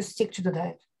 and if you stick to the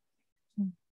diet.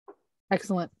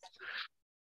 Excellent.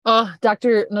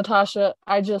 Dr. Natasha,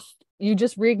 you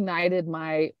just reignited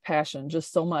my passion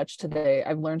just so much today.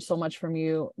 I've learned so much from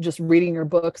you just reading your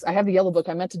books. I have the yellow book.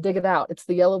 I meant to dig it out. It's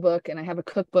the yellow book, and I have a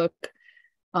cookbook.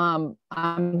 I'm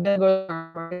gonna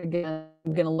go again.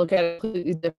 I'm gonna look at it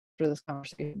completely different for this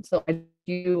conversation. So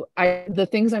the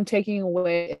things I'm taking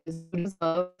away is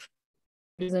love,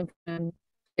 give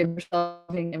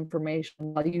yourself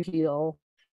information while you heal.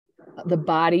 The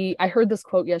body. I heard this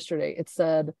quote yesterday. It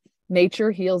said,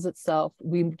 "Nature heals itself.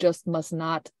 We just must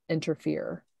not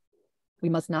interfere. We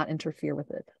must not interfere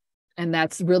with it." And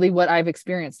that's really what I've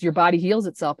experienced. Your body heals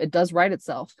itself. It does right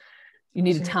itself. You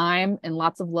need time and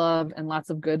lots of love and lots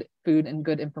of good food and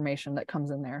good information that comes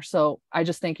in there. So I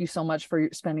just thank you so much for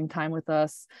spending time with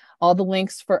us. All the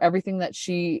links for everything that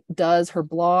she does, her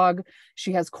blog,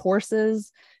 she has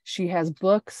courses, she has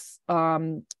books.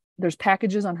 There's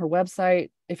packages on her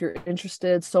website if you're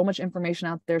interested. So much information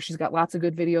out there. She's got lots of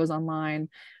good videos online.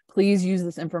 Please use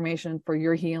this information for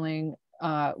your healing.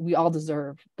 We all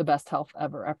deserve the best health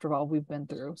ever after all we've been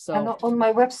through. So, and on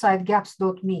my website,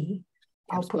 gaps.me,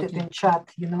 I'll put it in chat,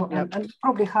 and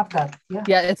probably have that.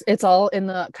 Yeah, it's all in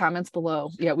the comments below.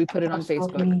 Yeah, we put it on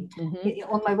Facebook.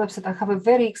 On my website, I have a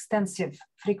very extensive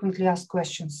frequently asked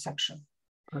questions section.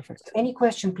 Perfect. So any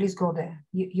question, please go there.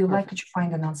 You likely to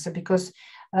find an answer, because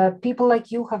people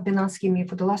like you have been asking me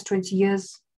for the last 20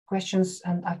 years questions,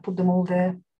 and I've put them all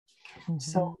there.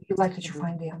 So you're likely to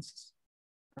find the answers.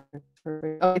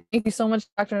 Thank you so much,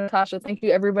 Dr. Natasha. Thank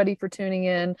you, everybody, for tuning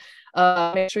in.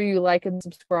 Make sure you like and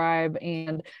subscribe,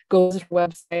 and go to her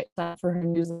website, sign up for her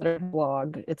newsletter and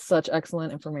blog. It's such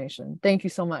excellent information. Thank you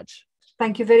so much.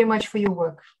 Thank you very much for your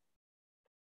work.